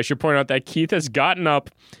 Also, I should point out that Keith has gotten up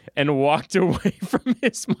and walked away from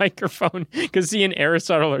his microphone because he and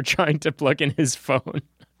Aristotle are trying to plug in his phone.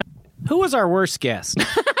 Who was our worst guest? Who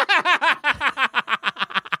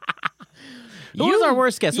was our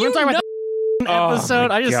worst guest? We're talking about the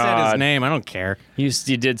episode. I just said his name. I don't care. You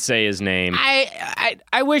did say his name.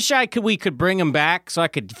 I wish we could bring him back so I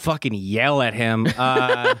could fucking yell at him.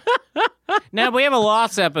 Now, if we have a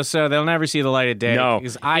lost episode, they'll never see the light of day. No.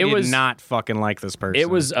 Because I did not fucking like this person. It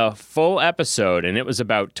was a full episode, and it was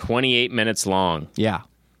about 28 minutes long. Yeah.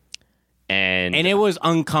 And it was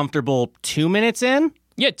uncomfortable 2 minutes in?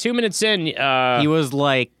 Yeah, 2 minutes in. He was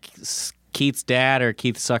like Keith's dad or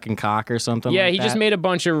Keith sucking cock or something. Yeah, like he that. just made a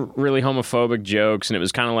bunch of really homophobic jokes, and it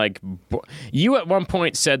was kind of like you at one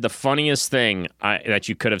point said the funniest thing that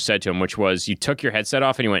you could have said to him, which was you took your headset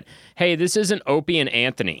off and you went, "Hey, this isn't Opie and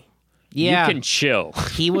Anthony. Yeah, you can chill."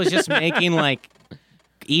 He was just making like.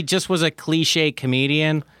 He just was a cliche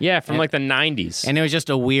comedian. Yeah, from like the 90s. And it was just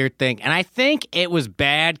a weird thing. And I think it was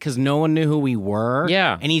bad because no one knew who we were.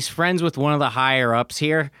 Yeah. And he's friends with one of the higher-ups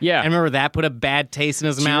here. Yeah. I remember that put a bad taste in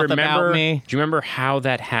his mouth about me. Do you remember how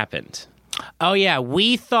that happened? Oh, yeah.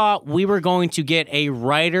 We thought we were going to get a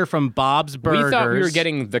writer from Bob's Burgers. We thought we were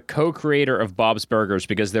getting the co-creator of Bob's Burgers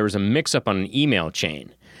because there was a mix-up on an email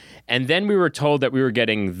chain. And then we were told that we were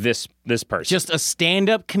getting this person. Just a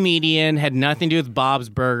stand-up comedian, had nothing to do with Bob's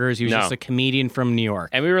Burgers. He was just a comedian from New York.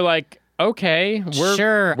 And we were like, okay,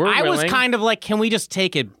 we're I was willing. kind of like, can we just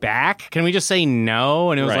take it back? Can we just say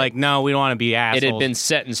no? And it was like, no, we don't want to be assholes. It had been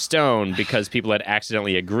set in stone because people had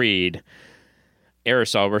accidentally agreed.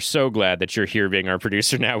 Aerosol, we're so glad that you're here being our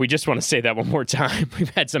producer now. We just want to say that one more time.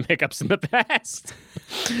 We've had some hiccups in the past.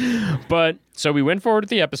 But, so we went forward with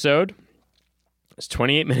the episode. It was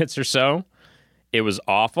 28 minutes or so. It was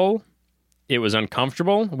awful. It was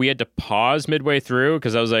uncomfortable. We had to pause midway through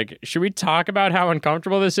because I was like, should we talk about how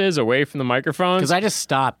uncomfortable this is away from the microphones? Because I just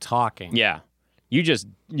stopped talking. Yeah.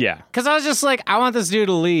 Because I was just like, I want this dude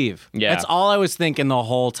to leave. Yeah. That's all I was thinking the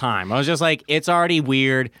whole time. I was just like, it's already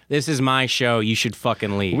weird. This is my show. You should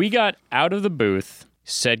fucking leave. We got out of the booth,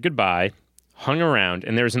 said goodbye, hung around,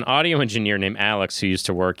 and there was an audio engineer named Alex who used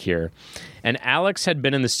to work here. And Alex had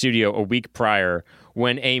been in the studio a week prior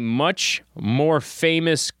when a much more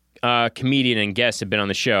famous comedian and guest had been on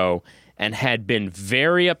the show and had been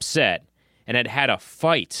very upset and had a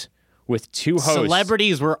fight with two hosts.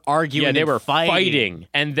 Celebrities were arguing. Yeah, they were fighting.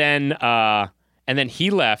 And then he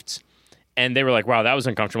left, and they were like, wow, that was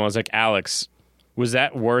uncomfortable. I was like, Alex, was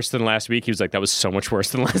that worse than last week? He was like, that was so much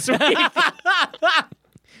worse than last week.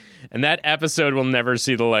 And that episode will never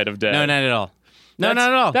see the light of day. No, not at all. No, not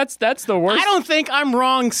at all. That's the worst. I don't think I'm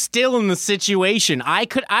wrong still in the situation. I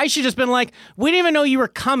should just been like, we didn't even know you were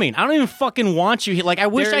coming. I don't even fucking want you here. Like, I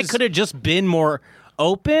wish I could have just been more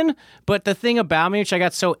open. But the thing about me, which I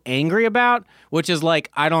got so angry about, which is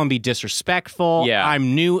like, I don't want to be disrespectful. Yeah.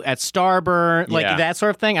 I'm new at Starburn. Like, that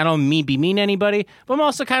sort of thing. I don't be mean to anybody. But I'm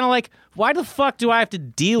also kind of like, why the fuck do I have to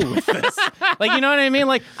deal with this? Like, you know what I mean?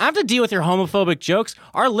 Like, I have to deal with your homophobic jokes.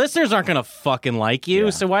 Our listeners aren't going to fucking like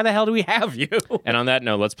you, so why the hell do we have you? And on that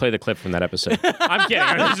note, let's play the clip from that episode. I'm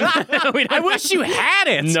kidding. I wish you had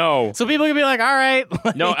it. No. So people can be like, all right.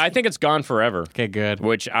 Like, no, I think it's gone forever. Okay, good.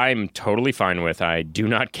 Which I'm totally fine with. I do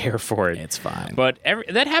not care for it. It's fine. But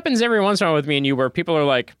that happens every once in a while with me and you where people are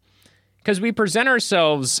like, because we present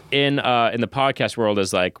ourselves in the podcast world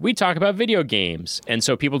as like, we talk about video games. And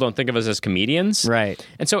so people don't think of us as comedians. Right.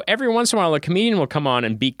 And so every once in a while, a comedian will come on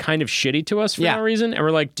and be kind of shitty to us for no reason. And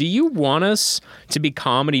we're like, do you want us to be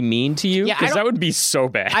comedy mean to you? Because that would be so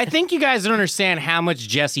bad. I think you guys don't understand how much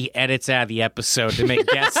Jesse edits out of the episode to make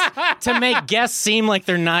guests seem like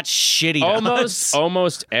they're not shitty to us.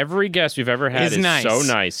 Almost every guest we've ever had is nice. So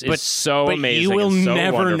nice. It's so but amazing. You will so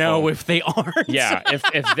never wonderful. know if they aren't. Yeah,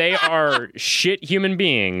 if they are shit human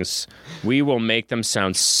beings, we will make them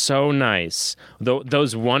sound so nice.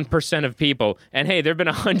 Those 1% of people, and hey, there have been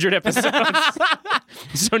 100 episodes.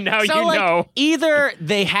 So now you know. Either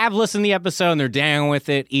they have listened to the episode and they're down with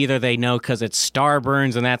it, either they know because it's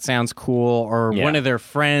Starburns and that sounds cool, or one of their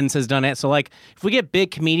friends has done it. So like, if we get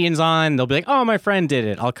big comedians on, they'll be like, oh, my friend did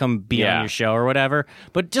it. I'll come be on your show or whatever.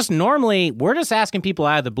 But just normally, we're just asking people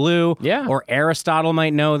out of the blue, or Aristotle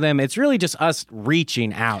might know them. It's really just us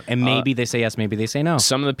reaching out, and maybe they say yes, maybe they say no.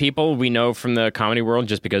 Some of the people we know from the comedy world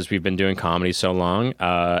just because we've been doing comedy so long,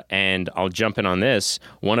 and I'll jump in on this.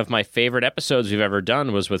 One of my favorite episodes we've ever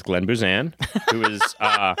done was with Glenn Buzan, who is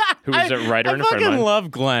a writer and a friend of mine. I fucking love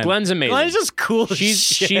Glenn. Glenn's amazing. Glenn's just cool as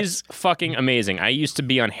shit. She's fucking amazing. I used to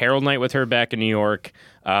be on Herald Night with her back in New York.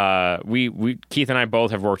 We Keith and I both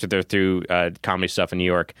have worked with her through comedy stuff in New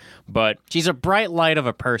York, but she's a bright light of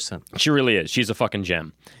a person. She really is. She's a fucking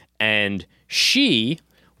gem. And she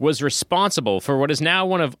was responsible for what is now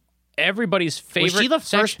one of everybody's favorite. Was she the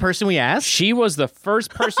first person we asked? She was the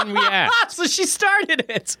first person we asked. So she started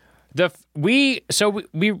it. We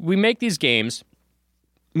make these games.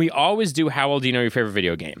 We always do how well do you know your favorite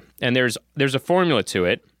video game? And there's a formula to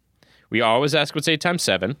it. We always ask what's 8 times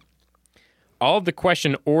 7. All of the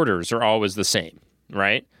question orders are always the same,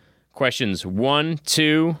 right? Questions 1,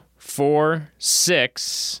 2, 4,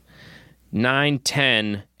 6, 9,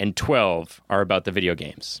 10, and 12 are about the video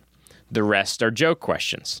games. The rest are joke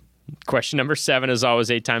questions. Question number 7 is always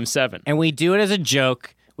 8 times 7. And we do it as a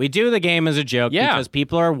joke. We do the game as a joke because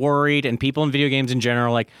people are worried, and people in video games in general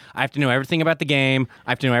are like, I have to know everything about the game. I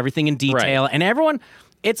have to know everything in detail. And everyone...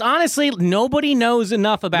 It's honestly, nobody knows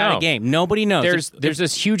enough about a game. Nobody knows. There's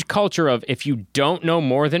this huge culture of, if you don't know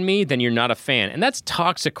more than me, then you're not a fan. And that's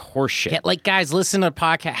toxic horseshit. Yeah, like, guys, listen to a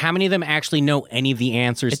podcast. How many of them actually know any of the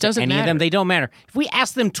answers to any of them? They don't matter. If we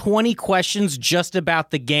ask them 20 questions just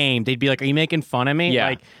about the game, they'd be like, are you making fun of me? Yeah.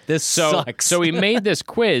 Like, this sucks. So we made this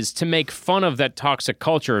quiz to make fun of that toxic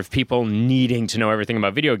culture of people needing to know everything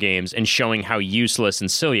about video games and showing how useless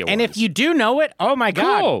and silly it was. And if you do know it, oh my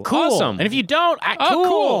God. Cool. Awesome. And if you don't,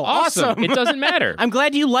 cool. Awesome. It doesn't matter. I'm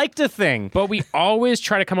glad you liked a thing. But we always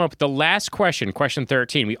try to come up with the last question, question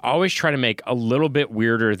 13. We always try to make a little bit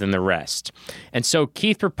weirder than the rest. And so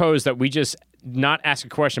Keith proposed that we just not ask a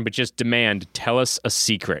question, but just demand, tell us a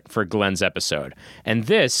secret for Glenn's episode. And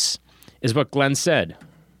this is what Glenn said.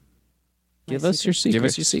 Give us your secrets. Give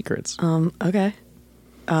us your secrets. Okay.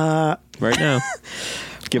 Right now.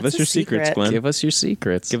 Give us your secrets, Glenn. Give us your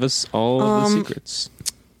secrets. Give us all of the secrets.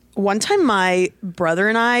 One time my brother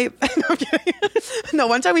and I, no, I'm kidding. No,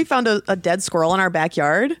 one time we found a dead squirrel in our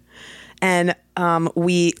backyard, and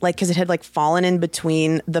we, like, because it had like fallen in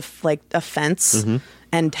between the a fence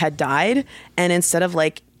and had died, and instead of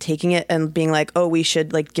like taking it and being like, oh, we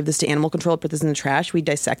should like give this to animal control, put this in the trash, we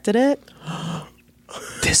dissected it.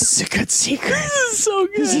 This is a good secret. This is so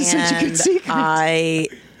good. This is such a good secret. I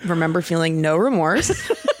remember feeling no remorse.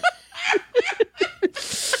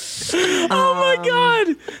 Oh my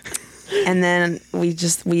God. And then we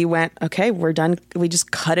went, okay, we're done. We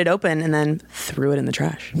just cut it open and then threw it in the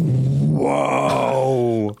trash.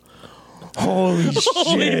 Whoa. Holy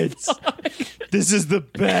shit. This is the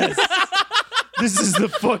best. This is the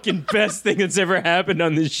fucking best thing that's ever happened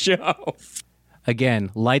on this show. Again,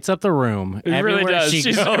 lights up the room. It really does.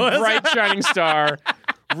 She's a bright, shining star.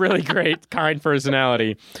 Really great, kind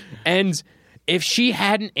personality. And if she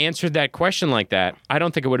hadn't answered that question like that, I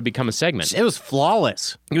don't think it would have become a segment. It was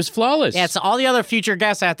flawless. It was flawless. Yeah, so all the other future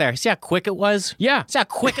guests out there, see how quick it was? Yeah. See how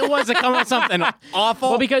quick it was to come up with something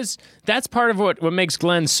awful? Well, because that's part of what makes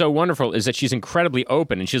Glenn so wonderful is that she's incredibly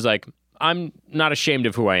open, and she's like, I'm not ashamed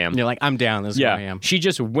of who I am. You're like, I'm down. This is who I am. She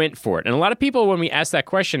just went for it. And a lot of people, when we ask that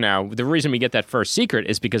question now, the reason we get that first secret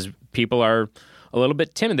is because people are a little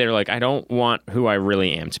bit timid. They're like, I don't want who I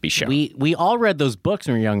really am to be shown. We all read those books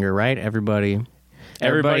when we were younger, right? Everybody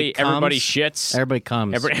shits. Everybody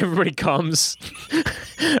comes. Everybody comes.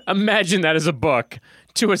 Imagine that as a book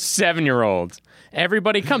to a 7-year-old.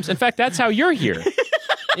 Everybody comes. In fact, that's how you're here.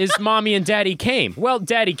 Is Mommy and Daddy came. Well,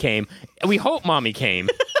 Daddy came. We hope Mommy came.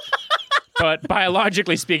 But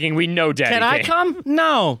biologically speaking, we know Daddy Can I come?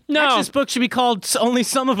 No. Actually, this book should be called Only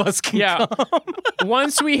Some of Us Can Come.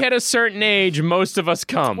 Once we hit a certain age, most of us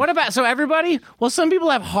come. What about, so everybody? Well, some people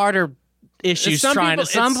have harder issues trying to.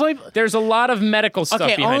 Some people, there's a lot of medical stuff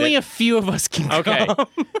behind only it. a few of us can come.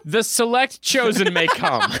 The select chosen may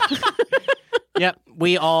come. Yep,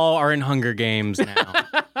 we all are in Hunger Games now.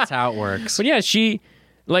 That's how it works. But yeah, she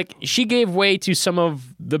gave way to some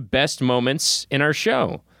of the best moments in our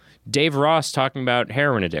show. Dave Ross talking about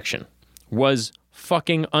heroin addiction was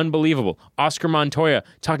fucking unbelievable. Oscar Montoya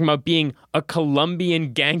talking about being a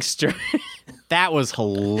Colombian gangster. That was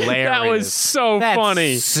hilarious. That was so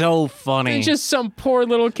funny. So funny. And just some poor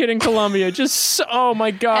little kid in Colombia. Oh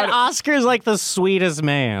my God. And Oscar's like the sweetest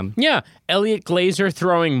man. Yeah. Elliot Glazer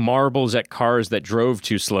throwing marbles at cars that drove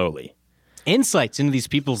too slowly. Insights into these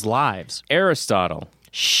people's lives. Aristotle.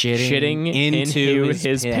 Shitting into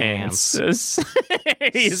his pants.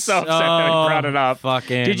 He's so upset that I brought it up.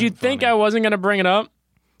 Did you think I wasn't going to bring it up?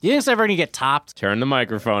 You think it's ever going to get topped? Turn the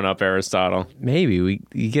microphone up, Aristotle. Maybe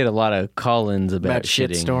you get a lot of call-ins about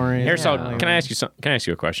shit shitting. stories. Aristotle, can I ask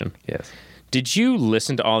you a question? Yes. Did you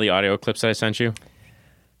listen to all the audio clips that I sent you?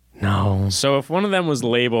 No. So if one of them was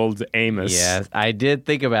labeled Amos. Yes, I did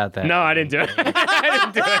think about that. No, I didn't do it.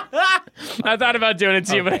 I thought about doing it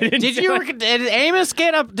to you, but I didn't do it. Did Amos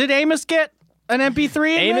get an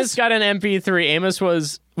MP3 in Amos got an MP3. Amos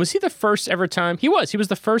was he the first ever time? He was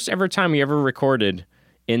the first ever time we ever recorded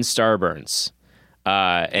in Starburns.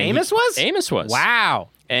 Amos was? Amos was. Wow.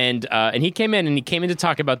 And he came in to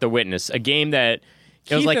talk about The Witness, a game that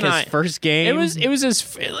it was like his first game. It was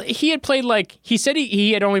he had played he said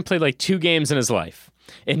he had only played 2 games in his life.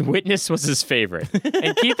 And Witness was his favorite.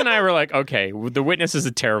 And Keith and I were like, okay, The Witness is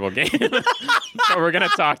a terrible game. So we're going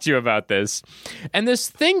to talk to you about this. And this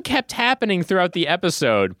thing kept happening throughout the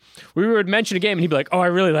episode. We would mention a game and he'd be like, oh, I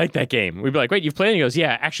really like that game. We'd be like, wait, you've played it? And he goes,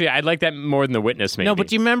 yeah, actually, I'd like that more than The Witness, maybe. No, but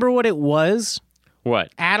do you remember what it was?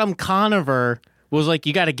 What? Adam Conover was like,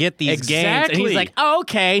 you got to get these games. And he's like, oh,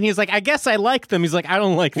 okay. And he's like, I guess I like them. He's like, I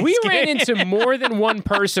don't like these games. We ran into more than one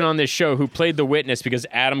person on this show who played The Witness because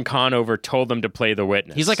Adam Conover told them to play The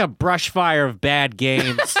Witness. He's like a brush fire of bad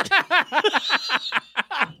games.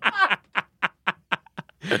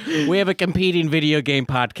 We have a competing video game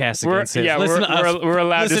podcast against him. Yeah, we're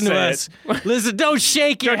allowed to say us. Listen, don't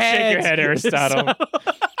shake your head. Don't shake your head, Aristotle.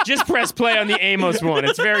 Just press play on the Amos one.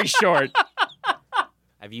 It's very short.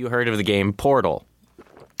 Have you heard of the game Portal?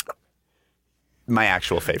 My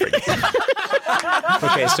actual favorite game.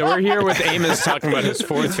 Okay, so we're here with Amos talking about his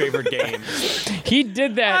fourth favorite game. He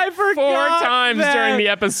did that 4 times during the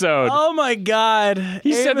episode. Oh my God.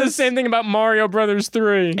 He said the same thing about Mario Brothers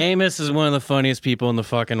 3. Amos is one of the funniest people in the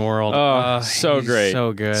fucking world. Oh, so great.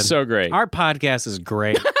 So good. So great. Our podcast is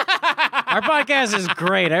great. Our podcast is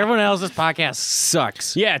great. Everyone else's podcast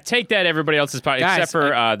sucks. Yeah, take that, everybody else's podcast. Guys, except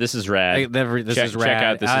for This Is Rad. This is rad. Check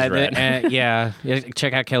out This Is Rad. Yeah,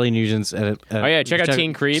 check out Kelly Nugent's. Check out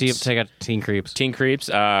Teen Creeps. Check out Teen Creeps. Teen Creeps,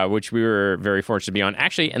 which we were very fortunate to be on.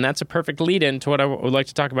 Actually, and that's a perfect lead-in to what I would like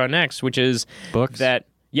to talk about next, which is books.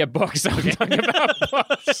 Books. I'm talking about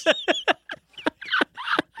books.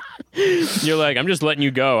 You're like, I'm just letting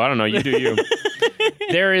you go. I don't know. You do you.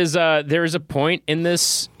 There is a point in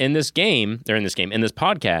this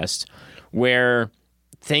podcast where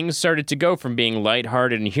things started to go from being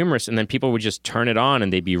lighthearted and humorous, and then people would just turn it on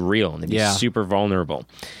and they'd be real and they'd be super vulnerable.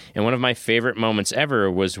 And one of my favorite moments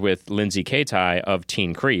ever was with Lindsay Kaitai of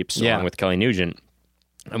Teen Creeps, along with Kelly Nugent.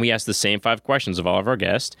 And we asked the same 5 questions of all of our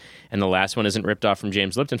guests, and the last one isn't ripped off from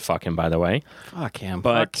James Lipton. Fuck him, by the way. Fuck him.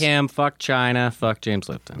 Fuck him. Fuck China. Fuck James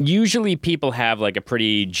Lipton. Usually people have like a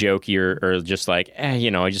pretty jokey or just like, I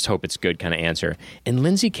just hope it's good kind of answer. And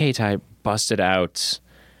Lindsay Kaitai busted out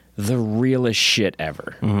the realest shit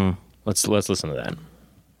ever. Mm-hmm. Let's listen to that.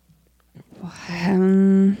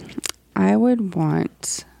 I would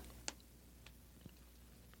want...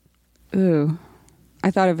 Ooh... I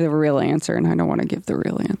thought of the real answer, and I don't want to give the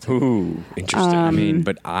real answer. Ooh, interesting.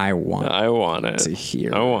 But I want it to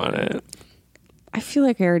hear. I want it. I feel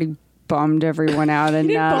like I already bummed everyone out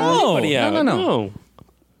enough. No.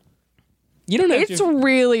 You don't have It's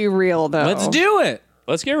really real, though. Let's do it.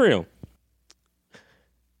 Let's get real.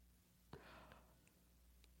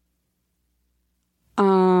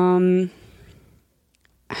 How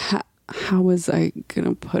was I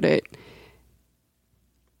gonna put it?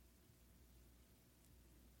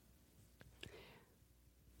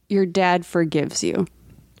 Your dad forgives you.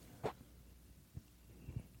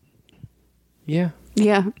 Yeah.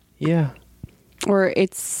 Yeah. Yeah. Or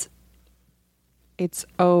it's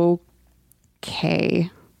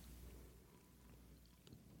okay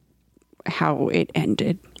how it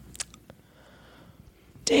ended.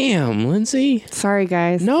 Damn, Lindsay. Sorry,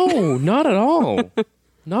 guys. No, not at all.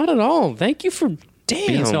 Not at all. Thank you for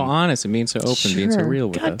being so honest and being so open, being so real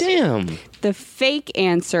with us. God damn. The fake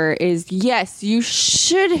answer is yes, you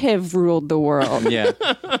should have ruled the world. Yeah.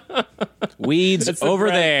 Weeds over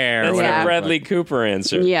there. That's the Bradley Cooper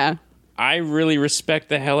answer. Yeah. I really respect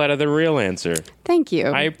the hell out of the real answer. Thank you.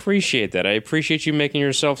 I appreciate that. I appreciate you making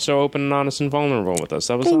yourself so open and honest and vulnerable with us.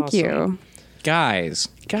 That was awesome. Thank you. Guys.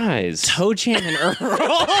 Toe Jam and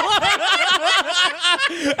Earl.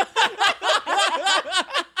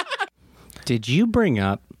 Did you bring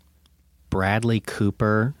up Bradley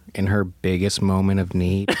Cooper in her biggest moment of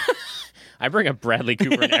need? I bring up Bradley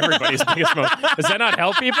Cooper in everybody's biggest moment. Does that not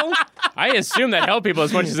help people? I assume that helps people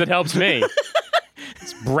as much as it helps me.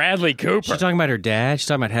 It's Bradley Cooper. She's talking about her dad. She's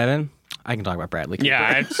talking about heaven. I can talk about Bradley Cooper.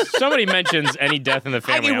 Yeah, if somebody mentions any death in the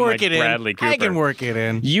family, I'm like, Bradley Cooper. I can work it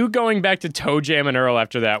in. You going back to Toe Jam and Earl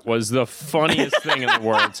after that was the funniest thing in the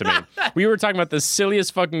world to me. We were talking about the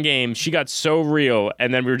silliest fucking game. She got so real,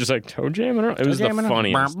 and then we were just like, Toe Jam and Earl? It was the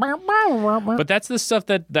funniest. But that's the stuff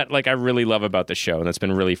that like I really love about the show, and that's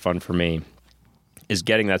been really fun for me, is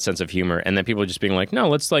getting that sense of humor, and then people just being like, no,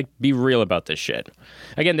 let's like be real about this shit.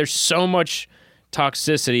 Again, there's so much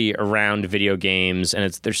toxicity around video games,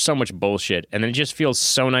 and there's so much bullshit, and it just feels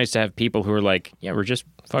so nice to have people who are like, yeah, we're just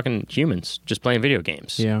fucking humans just playing video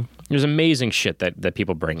games. Yeah, there's amazing shit that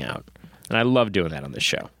people bring out, and I love doing that on this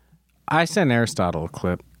show. I sent Aristotle a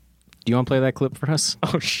clip. Do you want to play that clip for us?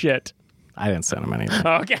 Oh shit, I didn't send him anything.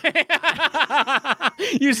 Okay.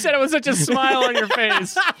 You said it with such a smile on your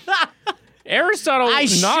face. Aristotle I nodded.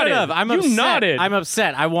 Should have. You nodded. I'm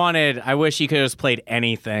upset. I wish he could have just played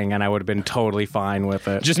anything, and I would have been totally fine with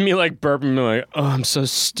it. Just me like burping, like, oh, I'm so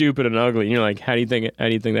stupid and ugly. And you're like, how do you think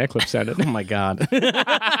that clip sounded? Oh my god.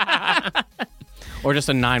 Or just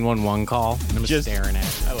a 911 call. And I'm just staring at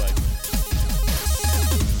it. I like it.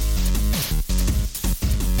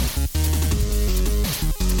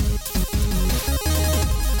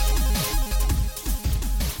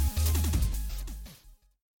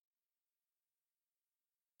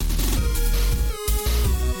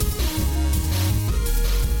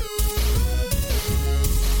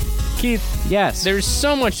 Keith. Yes. There's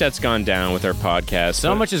so much that's gone down with our podcast.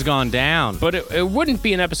 So much has gone down. But it wouldn't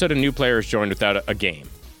be an episode of New Players Joined without a game.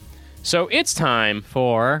 So it's time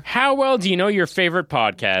for How Well Do You Know Your Favorite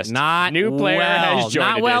Podcast? Not New Player well. Has Joined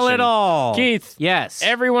Not well edition. at all. Keith. Yes.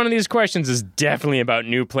 Every one of these questions is definitely about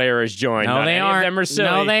New Player Has Joined. No, Not they any aren't. of them are silly.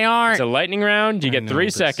 No, they aren't. It's a lightning round. You get 3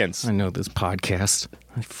 seconds. I know this podcast.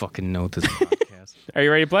 I fucking know this podcast. Are you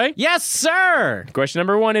ready to play? Yes, sir. Question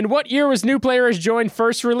number 1. In what year was New Player Has Joined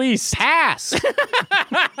first released? Pass.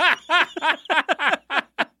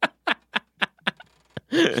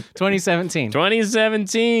 2017.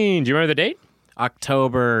 2017. Do you remember the date?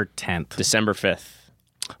 October 10th. December 5th.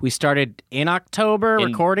 We started in October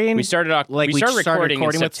recording. We started recording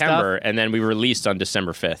in September, and then we released on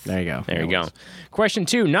December 5th. There you go. There you go. Question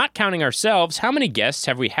 2. Not counting ourselves, how many guests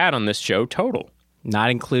have we had on this show total? Not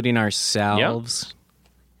including ourselves.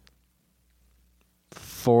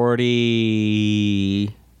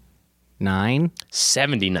 49.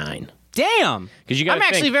 79. Damn. Because you got. I'm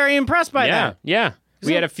actually very impressed by that. Yeah.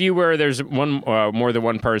 We had a few where there's one more than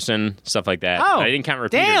one person, stuff like that. Oh, I didn't count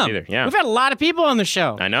repeaters either. Yeah, we've had a lot of people on the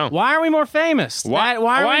show. I know. Why aren't we more famous? Why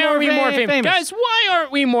aren't we more famous? Guys, why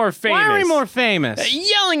aren't we more famous? Why are we more famous?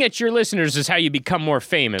 Yelling at your listeners is how you become more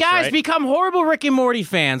famous. Guys, right? become horrible Rick and Morty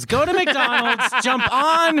fans. Go to McDonald's, jump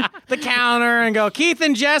on the counter, and go, Keith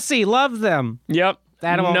and Jesse, love them. Yep.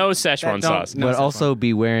 No Szechuan sauce. But also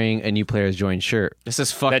be wearing a New Players Joined shirt. This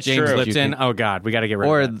is fuck That's James true. Lipton. Oh God, we got to get rid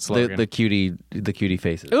of that slogan. Or the cutie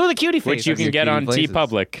faces. Ooh, the cutie faces. Which you can get on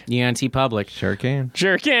TeePublic. Yeah, on TeePublic. Sure can.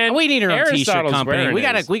 Sure can. We need our own t-shirt Aristotle's company. wearing We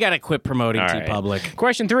his. gotta quit promoting All right. TeePublic.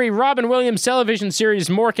 Question 3. Robin Williams' television series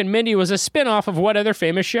Mork and Mindy was a spin-off of what other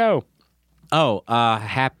famous show? Oh,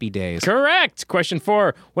 Happy Days. Correct. Question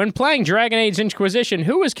 4. When playing Dragon Age Inquisition,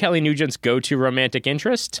 who was Kelly Nugent's go-to romantic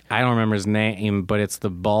interest? I don't remember his name, but it's the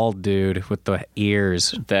bald dude with the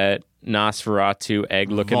ears. That Nosferatu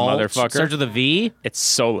egg-looking Vault? motherfucker. Starts with a V? It's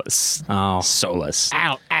Solus. Oh. Solus. I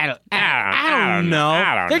don't I know. don't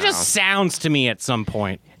They're know. just sounds to me at some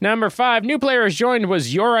point. Number 5. New Player Has Joined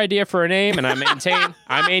was your idea for a name, and I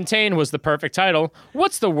maintain was the perfect title.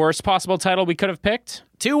 What's the worst possible title we could have picked?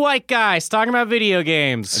 2 white guys talking about video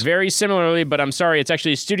games. Very similarly, but I'm sorry, it's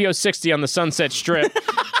actually Studio 60 on the Sunset Strip.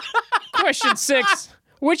 Question 6.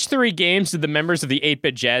 Which 3 games did the members of the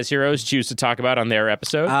 8-Bit Jazz Heroes choose to talk about on their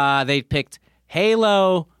episode? They picked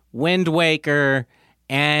Halo, Wind Waker,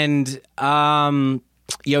 and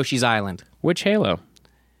Yoshi's Island. Which Halo?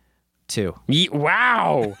 2.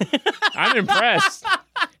 Wow. I'm impressed.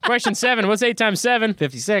 Question 7. What's 8 times 7?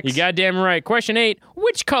 56. You goddamn right. Question 8.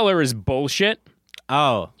 Which color is bullshit?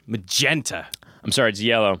 Oh, magenta. I'm sorry, it's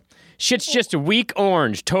yellow. Shit's just a weak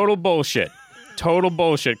orange. Total bullshit. Total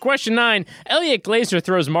bullshit. Question 9. Elliot Glazer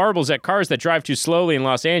throws marbles at cars that drive too slowly in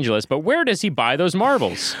Los Angeles, but where does he buy those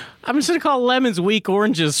marbles? I'm just going to call lemons weak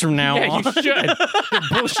oranges from now on. Yeah, you should. They're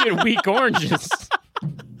bullshit weak oranges.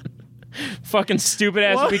 Fucking stupid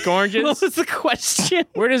ass weak oranges. What was the question?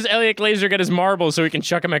 Where does Elliot Glazer get his marbles so he can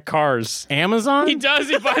chuck them at cars? Amazon? He does.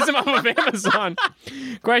 He buys them off of Amazon.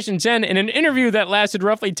 Question 10. In an interview that lasted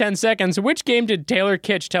roughly 10 seconds, which game did Taylor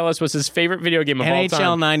Kitsch tell us was his favorite video game of all time?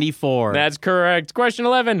 NHL 94. That's correct. Question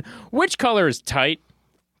 11. Which color is tight?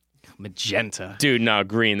 Magenta. Dude, no,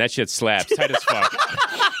 green. That shit slaps. Tight as fuck.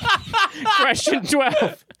 Question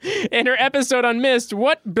 12. In her episode on Myst,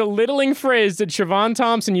 what belittling phrase did Siobhan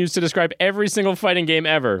Thompson use to describe every single fighting game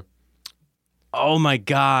ever? Oh my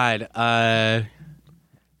God.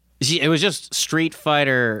 It was just Street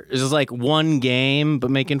Fighter. It was like one game, but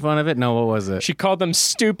making fun of it? No, what was it? She called them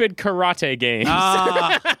stupid karate games.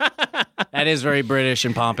 That is very British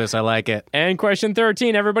and pompous. I like it. And question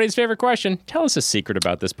 13, everybody's favorite question. Tell us a secret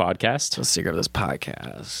about this podcast. The secret of this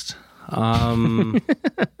podcast.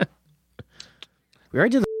 We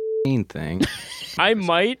already did the thing. I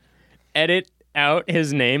might edit out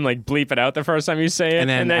his name, like bleep it out the first time you say it. And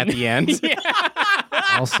then at the end. Yeah.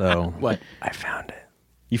 Also, What? I found it.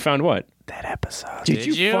 You found what? That episode. Did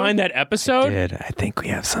you find that episode? I think we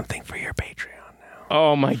have something for your Patreon now.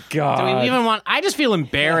 Oh my God. Do we even want? I just feel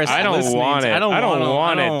embarrassed. I don't listening want to it. I don't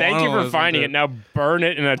want it. Thank you for listen finding to it. Now burn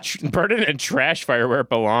it in a trash fire where it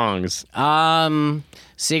belongs.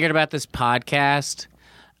 Secret about this podcast.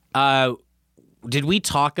 Did we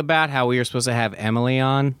talk about how we were supposed to have Emily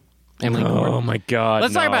on? Emily Gordon. Oh my God.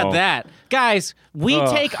 Let's talk about that. Guys, we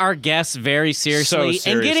take our guests very seriously,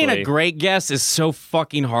 and getting a great guest is so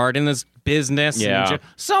fucking hard in this business. Yeah.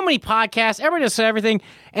 So many podcasts, everybody does everything,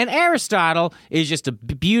 and Aristotle is just a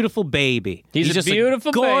beautiful baby. He's just a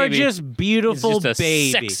beautiful gorgeous, baby. beautiful He's just a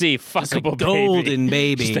baby. sexy, fuckable just a golden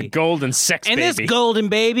baby. Just a golden sex and baby. this golden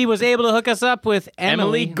baby was able to hook us up with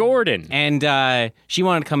Emily Gordon. And she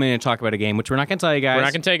wanted to come in and talk about a game, which we're not going to tell you guys. We're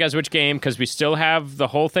not going to tell you guys which game because we still have the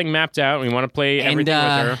whole thing mapped out and we want to play everything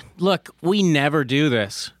with her. Look, we never do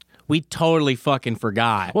this. We totally fucking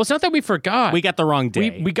forgot. Well, it's not that we forgot. We got the wrong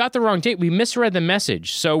date. We got the wrong date. We misread the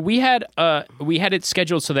message. So we had it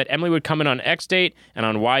scheduled so that Emily would come in on X date and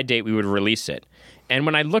on Y date we would release it. And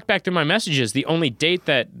when I looked back through my messages, the only date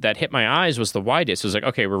that hit my eyes was the Y date. So it was like,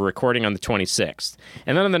 okay, we're recording on the 26th.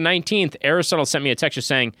 And then on the 19th, Aristotle sent me a text just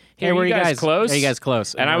saying, hey, were you guys close? Are you guys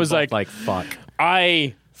close? And I was like, fuck.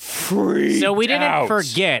 I freaked So we didn't out.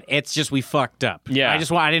 forget. It's just we fucked up. Yeah. I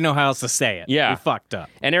didn't know how else to say it. Yeah. We fucked up.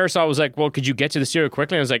 And Aristotle was like, well, could you get to the studio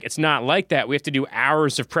quickly? And I was like, it's not like that. We have to do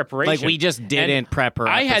hours of preparation. Like, we just didn't prep her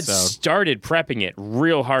I had episode. started prepping it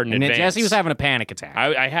real hard in And advance. Jesse was having a panic attack.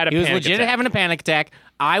 I had a He was panic legit attack. having a panic attack.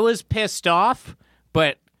 I was pissed off,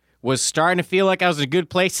 but was starting to feel like I was in a good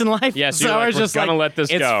place in life. Yes, so you're I like, was we're just gonna like, let this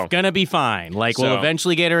go. It's gonna be fine. Like, we'll So-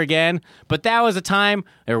 eventually get her again. But that was a time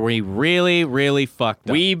where we really, really fucked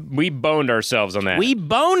up. We boned ourselves on that. We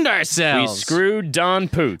boned We ourselves. screwed Don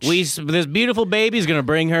Pooch. This beautiful baby's gonna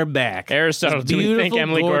bring her back. Aristotle, This do we think beautiful,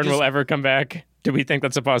 Emily Gordon gorgeous- will ever come back? Do we think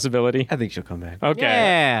that's a possibility? I think she'll come back. Okay.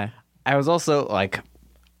 Yeah. I was also like,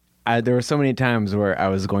 there were so many times where I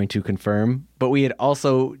was going to confirm, but we had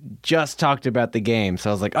also just talked about the game, so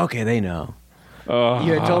I was like, okay, they know.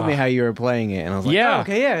 You had told me how you were playing it, and I was like, Yeah. oh,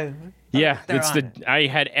 okay, yeah. Yeah, They're it's on I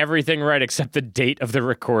had everything right except the date of the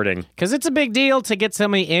recording. Because it's a big deal to get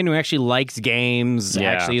somebody in who actually likes games,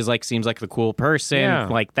 Yeah. actually seems like the cool person. Yeah.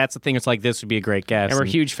 Like, that's the thing. It's like, this would be a great guest. And we're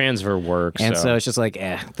huge fans of her work. And so it's just like,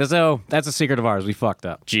 So that's a secret of ours. We fucked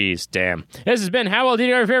up. Jeez, damn. This has been How Well Did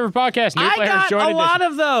You Know Your Favorite Podcast? New I Players got Join a Edition. lot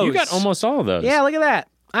of those. You got almost all of those. Yeah, look at that.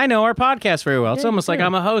 I know our podcast very well. It's almost like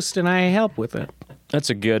I'm a host and I help with it. That's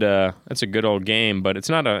a good old game, but it's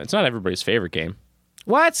not everybody's favorite game.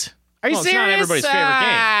 What? Are you Well, it's serious? not everybody's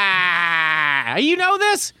favorite game. You know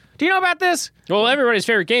this? Do you know about this? Well, everybody's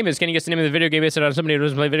favorite game is, can you guess the name of the video game based on somebody who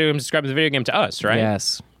doesn't play video games describes the video game to us, right?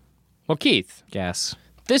 Yes. Well, Keith, Yes.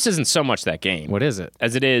 this isn't so much that game. What is it?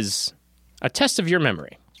 As it is a test of your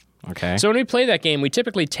memory. Okay. So when we play that game, we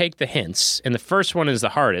typically take the hints, and the first one is the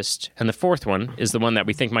hardest, and the fourth one is the one that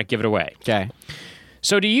we think might give it away. Okay.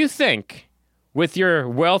 So do you think, with your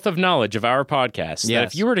wealth of knowledge of our podcast, that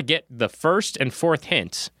Yes. if you were to get the first and fourth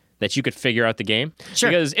hint, that you could figure out the game?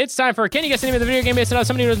 Sure. Because it's time for Can You Guess the Name of the Video Game based on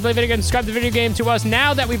somebody who doesn't play video games describe the video game to us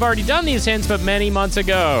now that we've already done these hints, but many months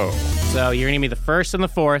ago. So you're going to give me the first and the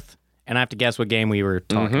fourth, and I have to guess what game we were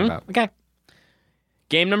talking about. Okay.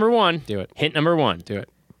 Game number one. Do it. Hint number one. Do it.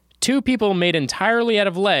 Two people made entirely out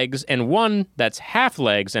of legs and one that's half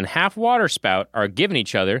legs and half water spout are giving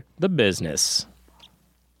each other the business.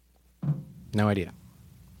 No idea.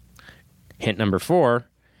 Hint number four.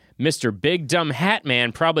 Mr. Big Dumb Hat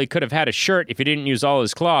Man probably could have had a shirt if he didn't use all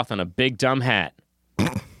his cloth on a big dumb hat.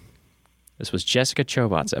 This was Jessica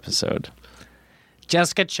Chobot's episode.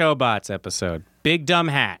 Jessica Chobot's episode. Big Dumb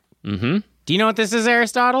Hat. Mm-hmm. Do you know what this is,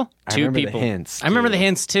 Aristotle? I Two remember people. the hints. I remember the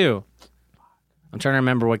hints, too. I'm trying to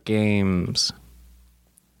remember what games.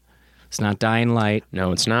 It's not Dying Light.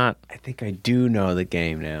 No, it's not. I think I do know the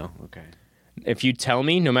game now. Okay. If you tell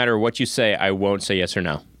me, no matter what you say, I won't say yes or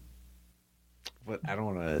no. But I don't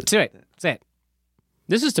want to. Do it. That's it.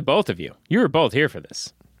 This is to both of you. You were both here for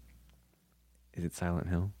this. Is it Silent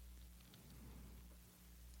Hill?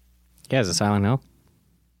 Yeah, is it Silent Hill?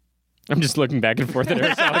 I'm just looking back and forth at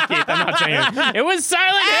Aristotle. Keith, I'm not saying it. It was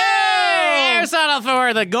Silent Hill! Aristotle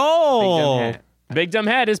for the goal. Big Dumb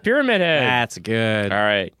Hat is Pyramid Head. That's good. All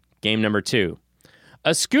right, game number two.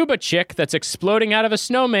 A scuba chick that's exploding out of a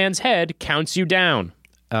snowman's head counts you down.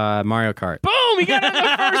 Mario Kart. Boom! He got it on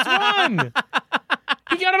the first one!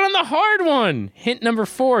 He got it on the hard one! Hint number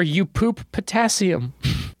four, you poop potassium.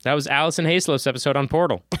 That was Allison Hayslow's episode on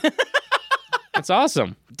Portal. That's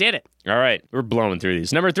awesome. Did it. All right, we're blowing through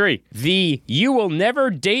these. Number three, the You Will Never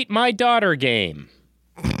Date My Daughter game.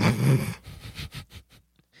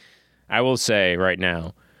 I will say right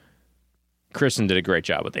now, Kristen did a great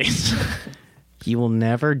job with these. You will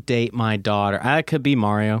never date my daughter. That could be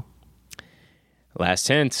Mario. Last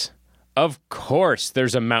hint. Of course,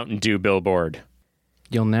 there's a Mountain Dew billboard.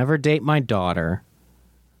 You'll never date my daughter.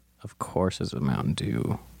 Of course, it's a Mountain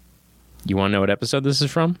Dew. You want to know what episode this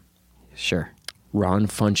is from? Sure. Ron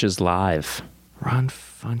Funches Live. Ron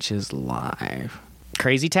Funches Live.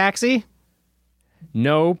 Crazy Taxi?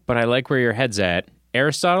 No, but I like where your head's at.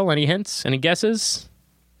 Aristotle, any hints? Any guesses?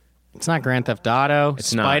 It's not Grand Theft Auto.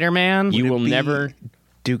 It's not. Spider-Man. You will never...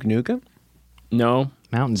 Duke Nukem? No.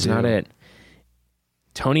 Mountain It's Dew. not it.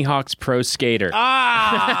 Tony Hawk's Pro Skater.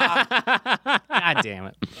 God damn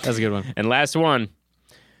it. That's a good one. And last one.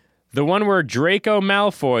 The one where Draco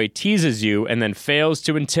Malfoy teases you and then fails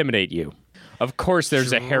to intimidate you. Of course,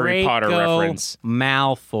 there's a Harry Potter reference.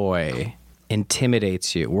 Malfoy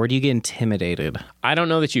intimidates you. Where do you get intimidated? I don't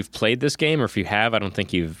know that you've played this game, or if you have, I don't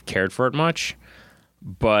think you've cared for it much.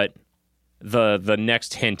 But the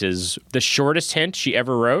next hint is the shortest hint she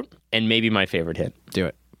ever wrote, and maybe my favorite hint. Do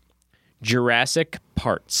it. Jurassic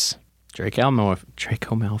Parts. Draco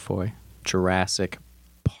Malfoy. Jurassic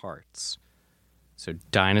Parts. So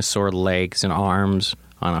dinosaur legs and arms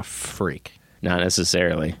on a freak. Not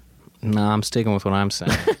necessarily. No, I'm sticking with what I'm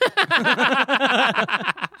saying.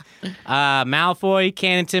 Malfoy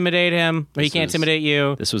can't intimidate him. Or he can't intimidate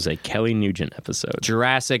you. This was a Kelly Nugent episode.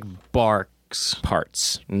 Jurassic Barks.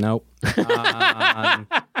 Parts. Nope.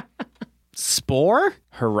 Spore?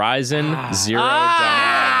 Horizon Zero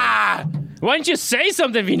Dawn. Why didn't you say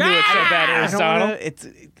something if you knew it so bad, Aristotle?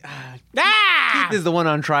 Keith is the one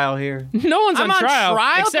on trial here. No one's I'm on on trial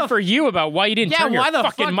trial? except for you about why you didn't turn your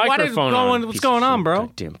fucking microphone on. What's going on, bro?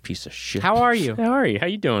 Goddamn piece of shit. How are you? How are you? How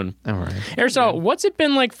you doing? All right. Aristotle, what's it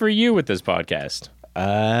been like for you with this podcast?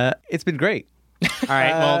 It's been great. All right,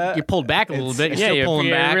 well, you pulled back a little bit. You're still pulling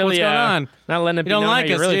back. Really, What's going on? Not letting it You be don't known like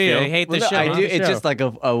how us, you really do you? feel. You hate Well, the show. I do. huh? It's just like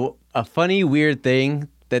a funny, weird thing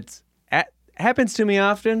that's happens to me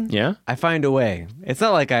often. Yeah? I find a way. It's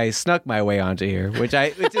not like I snuck my way onto here, which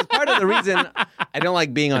is part of the reason I don't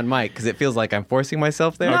like being on mic, because it feels like I'm forcing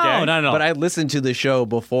myself there. No, not at all. But I listened to the show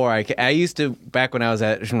before. I used to, back when I was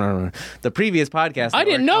at the previous podcast. I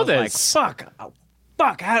didn't know network, this. I was like,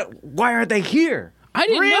 fuck, why aren't they here? I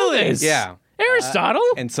didn't know this. Yeah. Aristotle?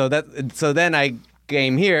 And so then I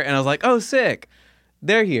came here and I was like, oh, sick.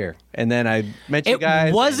 They're here. And then I met you guys.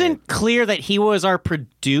 It wasn't clear that he was our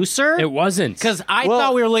producer. It wasn't. Because I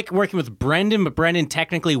thought we were like working with Brendan, but Brendan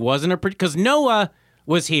technically wasn't a producer. Because Noah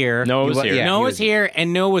was here. Noah was here. Yeah, Noah he was here,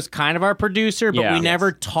 and Noah was kind of our producer, but Yeah. we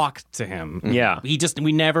never talked to him. Yeah.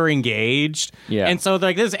 We never engaged. Yeah. And so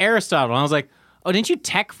like, this is Aristotle. And I was like, oh, didn't you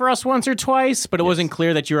tech for us once or twice? But it wasn't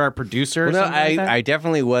clear that you were our producer. Or No, something like that? I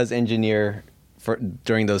definitely was engineer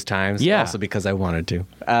during those times. Yeah. Also because I wanted to.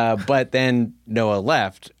 But then Noah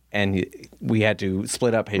left, and we had to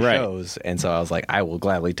split up his Right. shows. And so I was like, I will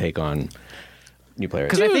gladly take on new players.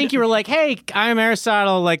 Because I think you were like, hey, I'm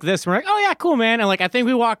Aristotle, like this. And we're like, oh, yeah, cool, man. And like, I think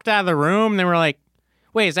we walked out of the room, and then we're like,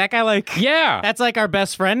 wait, is that guy like, Yeah. that's like our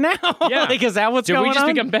best friend now? Yeah. Like, is that what's Did going we just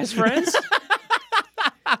on? become best friends?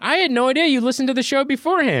 I had no idea you listened to the show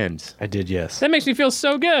beforehand. I did, yes. That makes me feel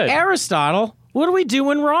so good. Aristotle, what are we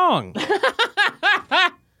doing wrong?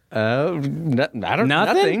 I don't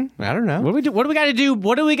Nothing? I don't know. What do we got to do?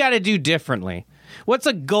 What do we got to do differently? What's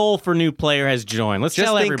a goal for new player has joined? Let's Just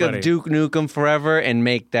tell think everybody. of Duke Nukem Forever and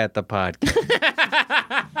make that the podcast.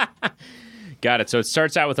 Got it. So it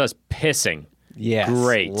starts out with us pissing. Yes.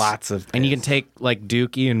 Great. Lots of piss. and you can take like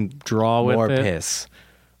Dookie and draw with more it. piss.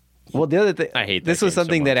 Well, the other thing, I hate that this was game so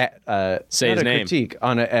something much. that Say not his a name. critique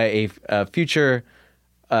on a future.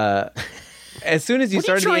 As soon as you What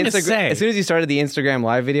are you started trying to say? as soon as you started the Instagram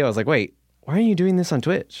live video, I was like, wait, why aren't you doing this on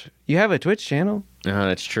Twitch? You have a Twitch channel. Oh,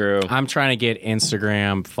 that's true. I'm trying to get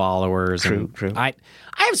Instagram followers. True. I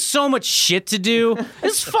have so much shit to do.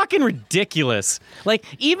 It's fucking ridiculous. Like,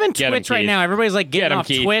 even Get 'em, Twitch right Keith. now, everybody's like Get getting 'em, off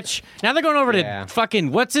Keith. Twitch. Now they're going over Yeah. to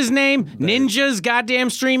fucking, what's his name? Ninja's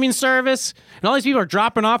goddamn streaming service. And all these people are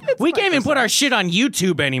dropping off. We can't even put our shit on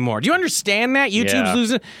YouTube anymore. Do you understand that? YouTube's Yeah.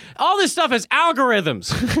 losing. All this stuff is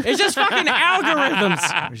algorithms. It's just fucking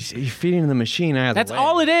algorithms. You're feeding the machine out of That's the way.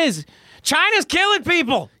 all it is. China's killing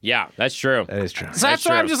people. Yeah, that's true. That is true. So that's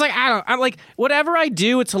why I'm just like, I'm like, whatever I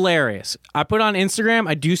do, it's hilarious. I put on Instagram,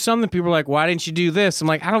 I do something, people are like, why didn't you do this? I'm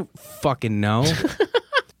like, I don't fucking know.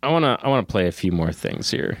 I wanna play a few more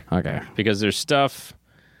things here. Okay. Because there's stuff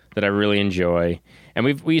that I really enjoy. And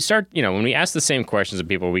we start, when we ask the same questions of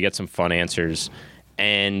people, we get some fun answers.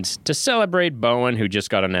 And to celebrate Bowen, who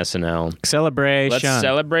just got on SNL, Celebration. let's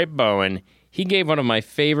celebrate Bowen. He gave one of my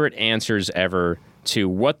favorite answers ever to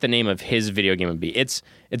what the name of his video game would be. It's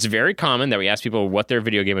very common that we ask people what their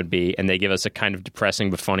video game would be, and they give us a kind of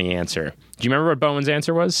depressing but funny answer. Do you remember what Bowen's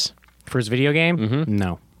answer was? For his video game? Mm-hmm.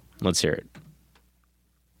 No. Let's hear it.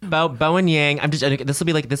 Bowen Yang. This will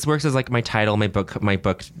be like, this works as like my title, my book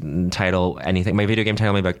title, anything, my video game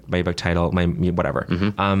title, my book title, my whatever.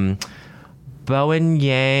 Bowen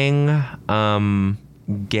Yang,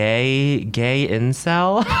 gay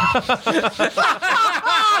incel.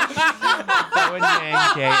 Bowen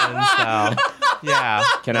Yang gay incel. Yeah.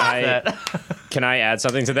 Can I add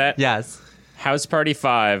something to that? Yes. House Party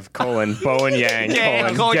 5, Bowen Yang, gay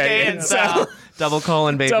incel. Double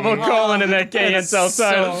colon, baby. Double colon in that gay incel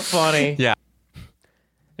title. So funny. Yeah.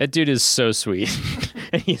 That dude is so sweet.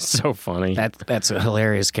 He's so funny. That's a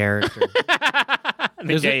hilarious character.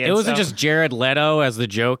 It wasn't just Jared Leto as the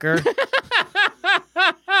Joker.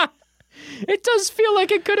 It does feel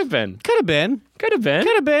like it could have been. Could have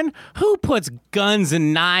been. Who puts guns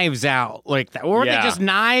and knives out like that? Or were they just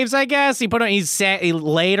knives, I guess? He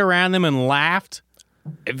laid around them and laughed.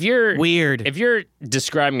 If you're weird. If you're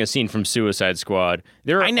describing a scene from Suicide Squad,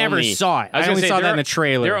 I never saw it. I only saw that in the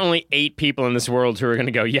trailer. There are only 8 people in this world who are going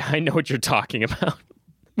to go, yeah, I know what you're talking about.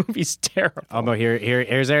 The movie's terrible. Oh, but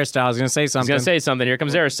here's Aristotle. I was going to say something. Here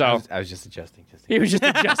comes Aristotle. I was just adjusting. He was just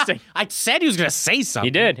adjusting. I said he was going to say something.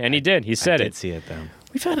 He did, and he did. He said I did see it, though.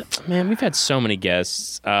 We've had so many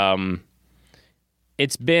guests.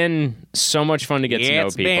 It's been so much fun to get to know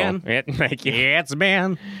people. Thank you. Yeah, it's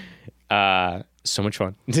been. So much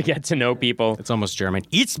fun to get to know people. It's almost German.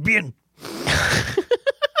 It's been.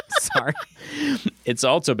 Sorry. It's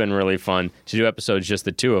also been really fun to do episodes just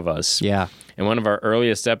the two of us. Yeah. In one of our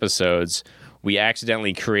earliest episodes, we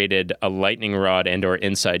accidentally created a lightning rod and/or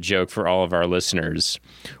inside joke for all of our listeners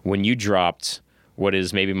when you dropped what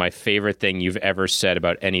is maybe my favorite thing you've ever said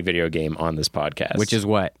about any video game on this podcast. Which is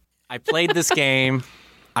what? I played this game.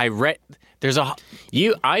 I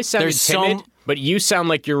sounded timid, but you sound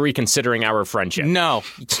like you're reconsidering our friendship. No,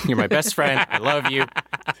 you're my best friend. I love you.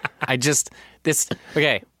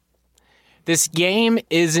 This game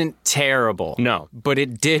isn't terrible. No. But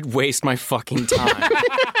it did waste my fucking time.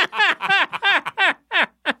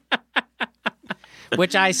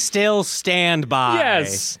 Which I still stand by.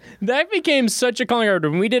 Yes. That became such a calling card.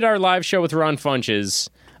 When we did our live show with Ron Funches,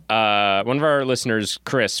 one of our listeners,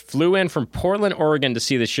 Chris, flew in from Portland, Oregon to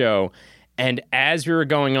see the show. And as we were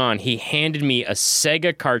going on, he handed me a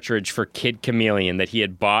Sega cartridge for Kid Chameleon that he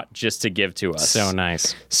had bought just to give to us. So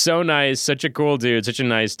nice. So nice. Such a cool dude. Such a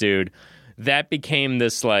nice dude. That became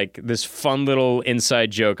this fun little inside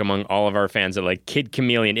joke among all of our fans that Kid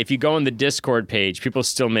Chameleon. If you go on the Discord page, people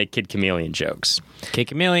still make Kid Chameleon jokes. Kid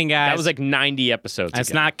Chameleon, guys. That was 90 episodes That's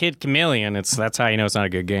ago. not Kid Chameleon. That's how you know it's not a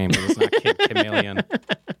good game. It's not Kid Chameleon.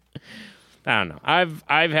 I don't know.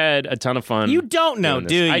 I've had a ton of fun. You don't know,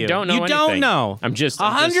 do you? I don't know anything. You don't know. I'm just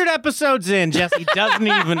 100 episodes in, Jesse doesn't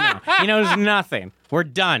even know. He knows nothing. We're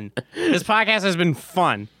done. This podcast has been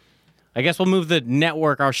fun. I guess we'll move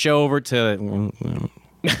our show over to.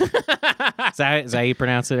 Is that how you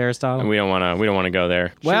pronounce it, Aristotle? We don't want to go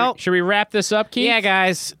there. Well, should we wrap this up, Keith? Yeah,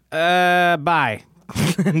 guys. Bye.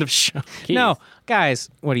 End of show. Keith. No, guys.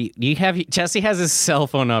 What do you have? Jesse has his cell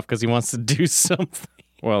phone up because he wants to do something.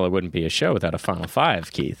 Well, it wouldn't be a show without a Final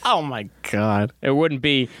Five, Keith. Oh, my God. It wouldn't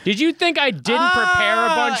be. Did you think I didn't prepare a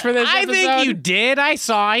bunch for this episode? I think you did. I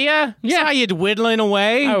saw you. Yeah. Saw you whittling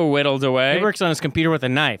away. I whittled away. He works on his computer with a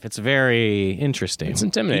knife. It's very interesting. It's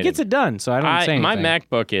intimidating. He gets it done, so I don't say anything. My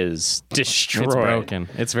MacBook is destroyed. It's broken.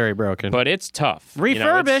 It's very broken. But it's tough.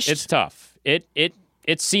 Refurbished. It's tough.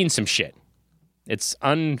 It's seen some shit. It's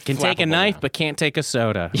unflappable. Can take a knife, but can't take a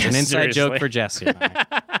soda. Yes, an inside seriously. joke for Jesse and I.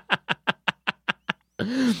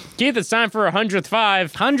 Keith, it's time for 100th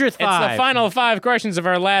Five. 100th Five. It's the final 5 questions of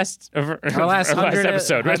our last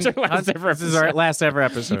episode. This is our last ever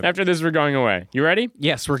episode. After this, we're going away. You ready?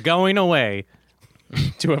 Yes, we're going away.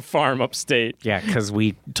 To a farm upstate. Yeah, because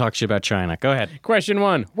we talk shit about China. Go ahead. Question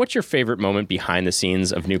 1. What's your favorite moment behind the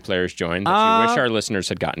scenes of new players join that you wish our listeners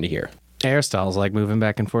had gotten to hear? Aristotle's moving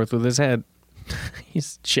back and forth with his head.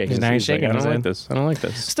 He's shaking. He's shaking I his don't head. like this. I don't like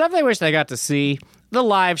this. Stuff I wish they got to see. The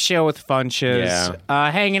live show with Funches.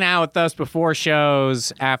 Hanging out with us before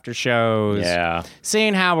shows, after shows. Yeah.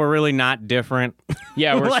 Seeing how we're really not different.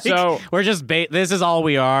 Yeah, we're just this is all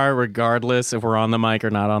we are, regardless if we're on the mic or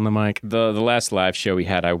not on the mic. The last live show we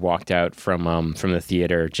had, I walked out from the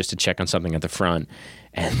theater just to check on something at the front.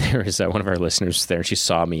 And there was one of our listeners there, and she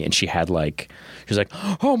saw me, and she was like,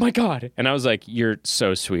 "Oh my God!" And I was like, "You're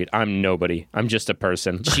so sweet. I'm nobody. I'm just a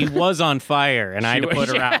person." She was on fire, and I had to put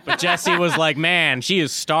her out. But Jesse was like, "Man, she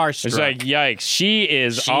is starstruck." It's like, yikes! She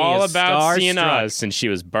is all about seeing us, and she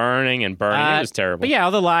was burning and burning. It was terrible. But yeah,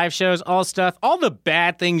 all the live shows, all stuff, all the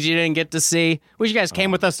bad things you didn't get to see. Wish you guys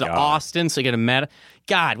came with us to Austin so you could have met.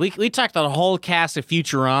 God, we talked to the whole cast of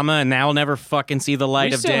Futurama, and now we'll never fucking see the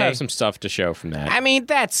light of day. We still have some stuff to show from that. I mean,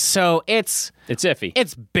 it's iffy.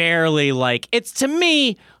 It's barely to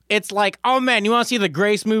me, it's like, oh man, you want to see the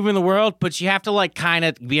greatest movie in the world, but you have to kind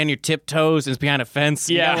of be on your tiptoes and it's behind a fence.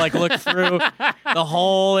 Yeah. You gotta look through the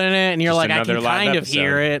hole in it, and you're Just I can kind of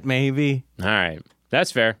hear it, maybe. All right.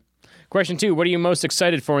 That's fair. Question 2, what are you most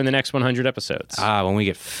excited for in the next 100 episodes? When we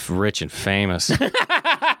get rich and famous.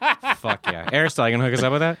 Fuck yeah. Aristotle, you gonna hook us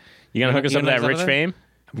up with that? You gonna hook us up with that rich fame?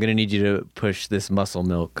 I'm going to need you to push this muscle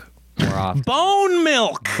milk more often. Bone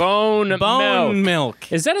milk. Bone milk.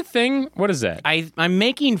 Is that a thing? What is that? I'm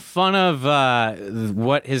making fun of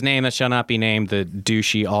what his name that shall not be named, the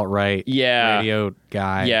douchey alt-right radio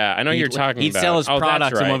guy. Yeah, I know you're talking about. He'd sell his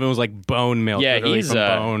products and one of them was like bone milk. Yeah, he's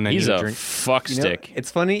a drink. fuckstick.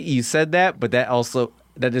 It's funny you said that, but that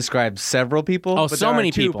describes several people. Oh, but so there are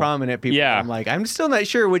many two people. Prominent people. Yeah. I'm like, I'm still not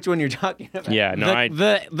sure which one you're talking about. Yeah, no,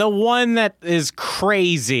 the one that is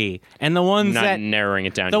crazy, and the ones not that narrowing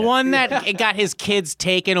it down. the yet. one that got his kids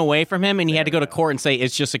taken away from him, and he had to go to court and say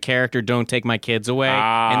it's just a character. Don't take my kids away,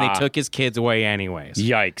 and they took his kids away anyways.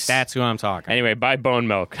 Yikes! That's who I'm talking. Anyway, buy bone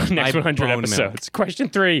milk. Next 100 episodes. Milk. Question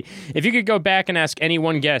 3: if you could go back and ask any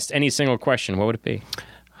one guest any single question, what would it be?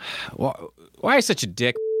 Why are you such a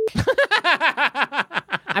dick?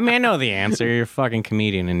 I mean, I know the answer. You're a fucking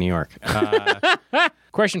comedian in New York.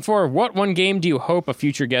 Question 4. What one game do you hope a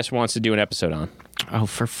future guest wants to do an episode on? Oh,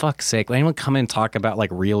 for fuck's sake. Will anyone come in and talk about, like,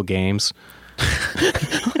 real games?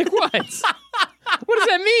 Like what? What does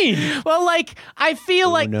that mean? Well, like, I feel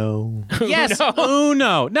like... No. Yes,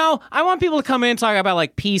 Uno. No, I want people to come in and talk about,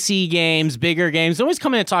 like, PC games, bigger games. Nobody's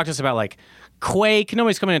coming in and talk to us about, like, Quake.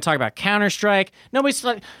 Nobody's coming in to talk about Counter-Strike. Nobody's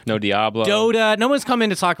like no Diablo. Dota. No one's coming in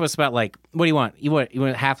to talk to us about like what do you want? You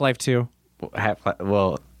want Half-Life 2?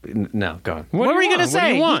 Well, no, go on. What were you gonna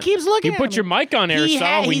say? He keeps looking. You put your mic on,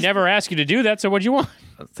 Aristotle. We never asked you to do that. So what do you want?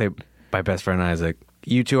 I'll say my best friend Isaac.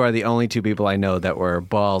 You two are the only two people I know that were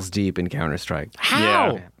balls deep in Counter-Strike.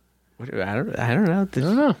 How? Yeah. I don't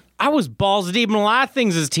know. I was balls deep in a lot of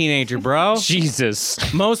things as a teenager, bro.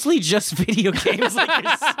 Jesus. Mostly just video games, like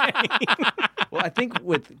you're saying. Well, I think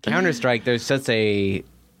with Counter-Strike, there's such a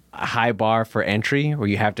high bar for entry where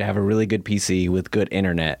you have to have a really good PC with good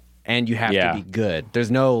internet, and you have to be good. There's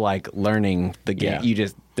no like learning the game. Yeah. You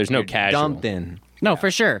just there's no casual. Dumped in. No, for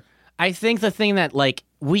sure. I think the thing that like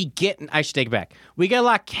we get, I should take it back. We get a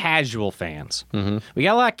lot of casual fans. Mm-hmm. We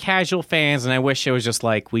got a lot of casual fans, and I wish it was just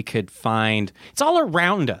like we could find. It's all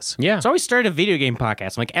around us. Yeah. So I always started a video game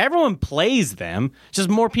podcast. I'm like, everyone plays them. Just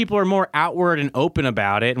more people are more outward and open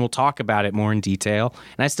about it, and we'll talk about it more in detail.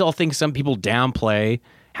 And I still think some people downplay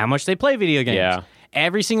how much they play video games. Yeah.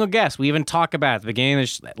 Every single guest, we even talk about at the beginning of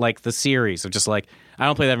like the series of just like, I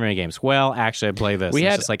don't play that many games. Well, actually, I play this.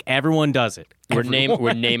 It's just like everyone does it. We're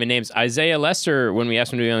naming names. Isaiah Lester, when we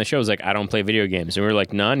asked him to be on the show, was like, I don't play video games. And we were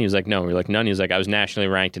like, none? He was like, no. We were like, none? He was like, I was nationally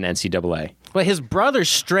ranked in NCAA. But his brother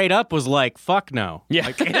straight up was like, fuck no. Yeah.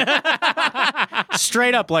 Like,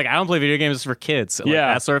 straight up, like, I don't play video games, it's for kids. Like,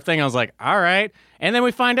 that sort of thing. I was like, all right. And then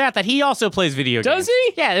we find out that he also plays video games. Does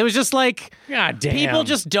he? Yeah, it was just like, God damn. People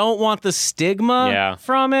just don't want the stigma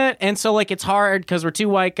from it. And so, like, it's hard because we're two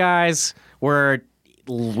white guys.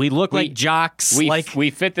 We look like jocks. We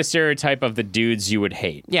fit the stereotype of the dudes you would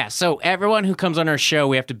hate. Yeah, so everyone who comes on our show,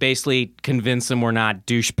 we have to basically convince them we're not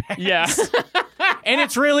douchebags. Yeah. And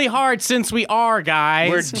it's really hard since we are, guys.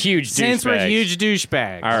 We're huge douchebags. Since we're huge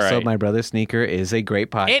douchebags. All right. So My Brother Sneaker is a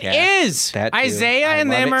great podcast. It is. Isaiah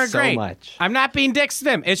and them are great. Much. I'm not being dicks to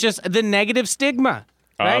them. It's just the negative stigma.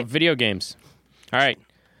 Right? Video games. All right.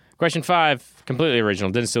 Question 5, completely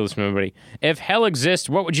original. Didn't steal this from anybody. If hell exists,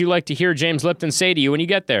 what would you like to hear James Lipton say to you when you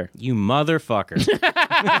get there? You motherfucker.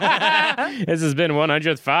 This has been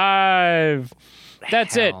 105.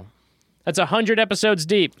 That's it. That's 100 episodes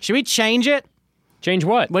deep. Should we change it? Change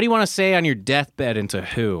what? What do you want to say on your deathbed and to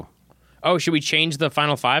who? Oh, should we change the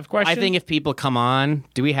final 5 question? I think if people come on,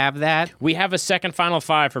 do we have that? We have a second final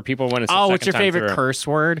 5 for people when it's what's your favorite curse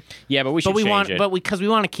word? Yeah, but we should change it. But because we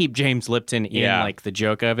want to keep James Lipton in like the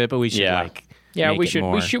joke of it, but we should like make we it should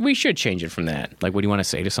more. we should change it from that. Like, what do you want to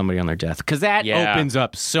say to somebody on their death? Because that opens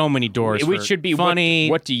up so many doors. It should be funny.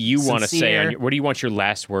 What do you want to say? sincere. What do you want your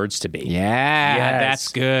last words to be? Yeah, that's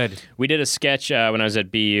good. We did a sketch when I was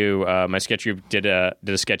at BU. My sketch group did a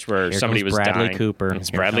sketch where Here somebody comes was Bradley dying. Cooper.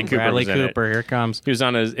 It's Bradley Cooper. Bradley was in Cooper. It. Here comes. He was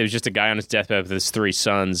on it was just a guy on his deathbed with his 3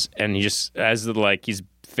 sons, and he just he's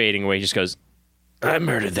fading away, he just goes, I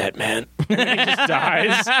murdered that man. And he just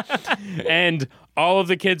dies. And all of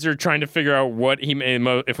the kids are trying to figure out what he made,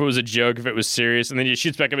 if it was a joke, if it was serious. And then he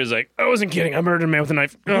shoots back up. He's like, I wasn't kidding. I murdered a man with a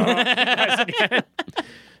knife.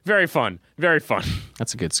 Very fun. Very fun.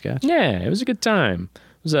 That's a good sketch. Yeah, it was a good time.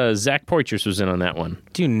 It was Zach Poitras was in on that one.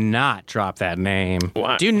 Do not drop that name.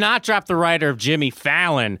 What? Do not drop the writer of Jimmy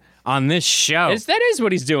Fallon on this show. That is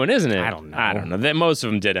what he's doing, isn't it? I don't know. Most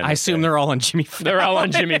of them didn't. I assume they're all on Jimmy Fallon. They're all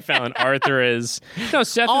on Jimmy Fallon. Arthur is. No,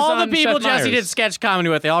 Seth all is on the people Seth Jesse Meyers. did sketch comedy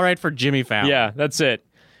with, they all write for Jimmy Fallon. Yeah, that's it.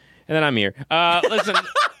 And then I'm here. Listen.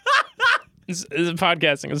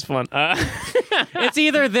 Podcasting is fun. It's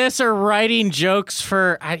either this or writing jokes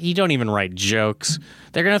for. You don't even write jokes.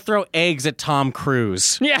 They're gonna throw eggs at Tom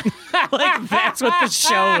Cruise. Yeah, like that's what the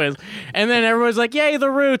show is. And then everyone's like, "Yay, the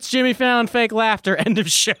Roots!" Jimmy Fallon, fake laughter. End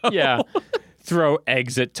of show. Yeah, throw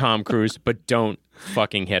eggs at Tom Cruise, but don't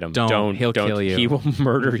fucking hit him. Don't. He'll kill you. He will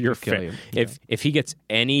murder your family. If he gets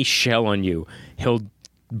any shell on you, he'll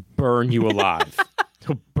burn you alive.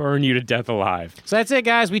 He'll burn you to death alive. So that's it,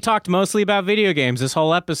 guys. We talked mostly about video games this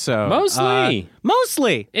whole episode. Mostly.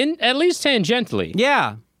 At least tangentially.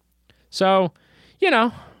 Yeah. So,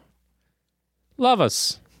 love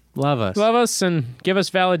us. Love us. Love us and give us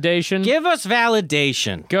validation. Give us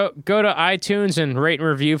validation. Go to iTunes and rate and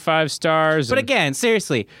review 5 stars. But again,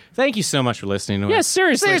 seriously, thank you so much for listening to us. Yeah,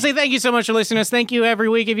 seriously. Seriously, thank you so much for listening to us. Thank you every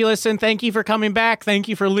week if you listen. Thank you for coming back. Thank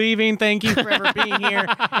you for leaving. Thank you for ever being here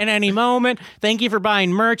in any moment. Thank you for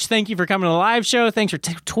buying merch. Thank you for coming to the live show. Thanks for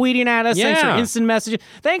tweeting at us. Yeah. Thanks for instant messages.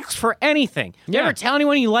 Thanks for anything. You ever tell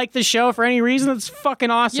anyone you like the show for any reason? That's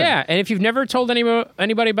fucking awesome. Yeah, and if you've never told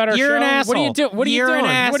anybody about our show, you're an asshole. what do you do? What are you doing? You're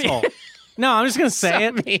an asshole. No, I'm just going to say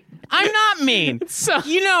it. Mean. I'm not mean.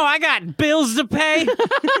 I got bills to pay.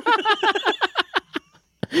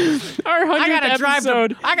 Our 100th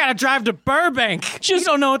episode. I got to drive to Burbank. You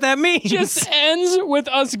don't know what that means. Just ends with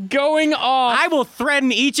us going off. I will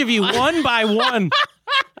threaten each of you one by one.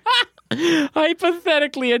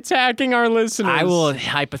 Hypothetically attacking our listeners. I will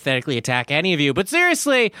hypothetically attack any of you. But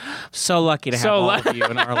seriously, I'm so lucky to have all of you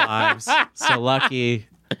in our lives. So lucky.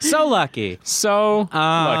 So lucky. So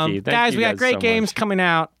lucky. Guys, we got great games coming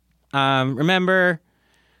out. Remember,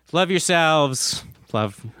 love yourselves.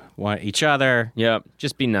 Love each other. Yep.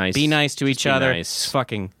 Just be nice. Be nice to each other. Nice. It's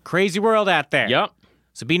fucking crazy world out there. Yep.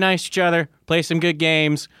 So be nice to each other. Play some good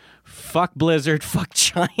games. Fuck Blizzard. Fuck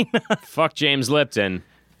China. Fuck James Lipton.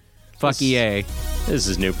 Fuck EA. This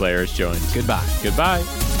is New Players Joined. Goodbye. Goodbye.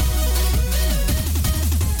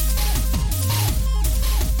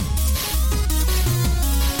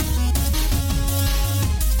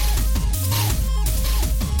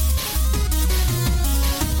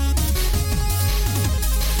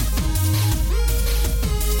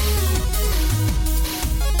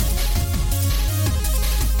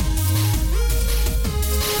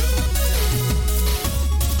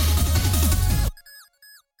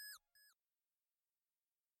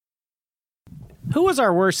 Who was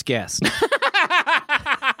our worst guest?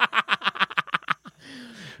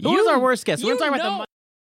 Who was our worst guest? We're talking about the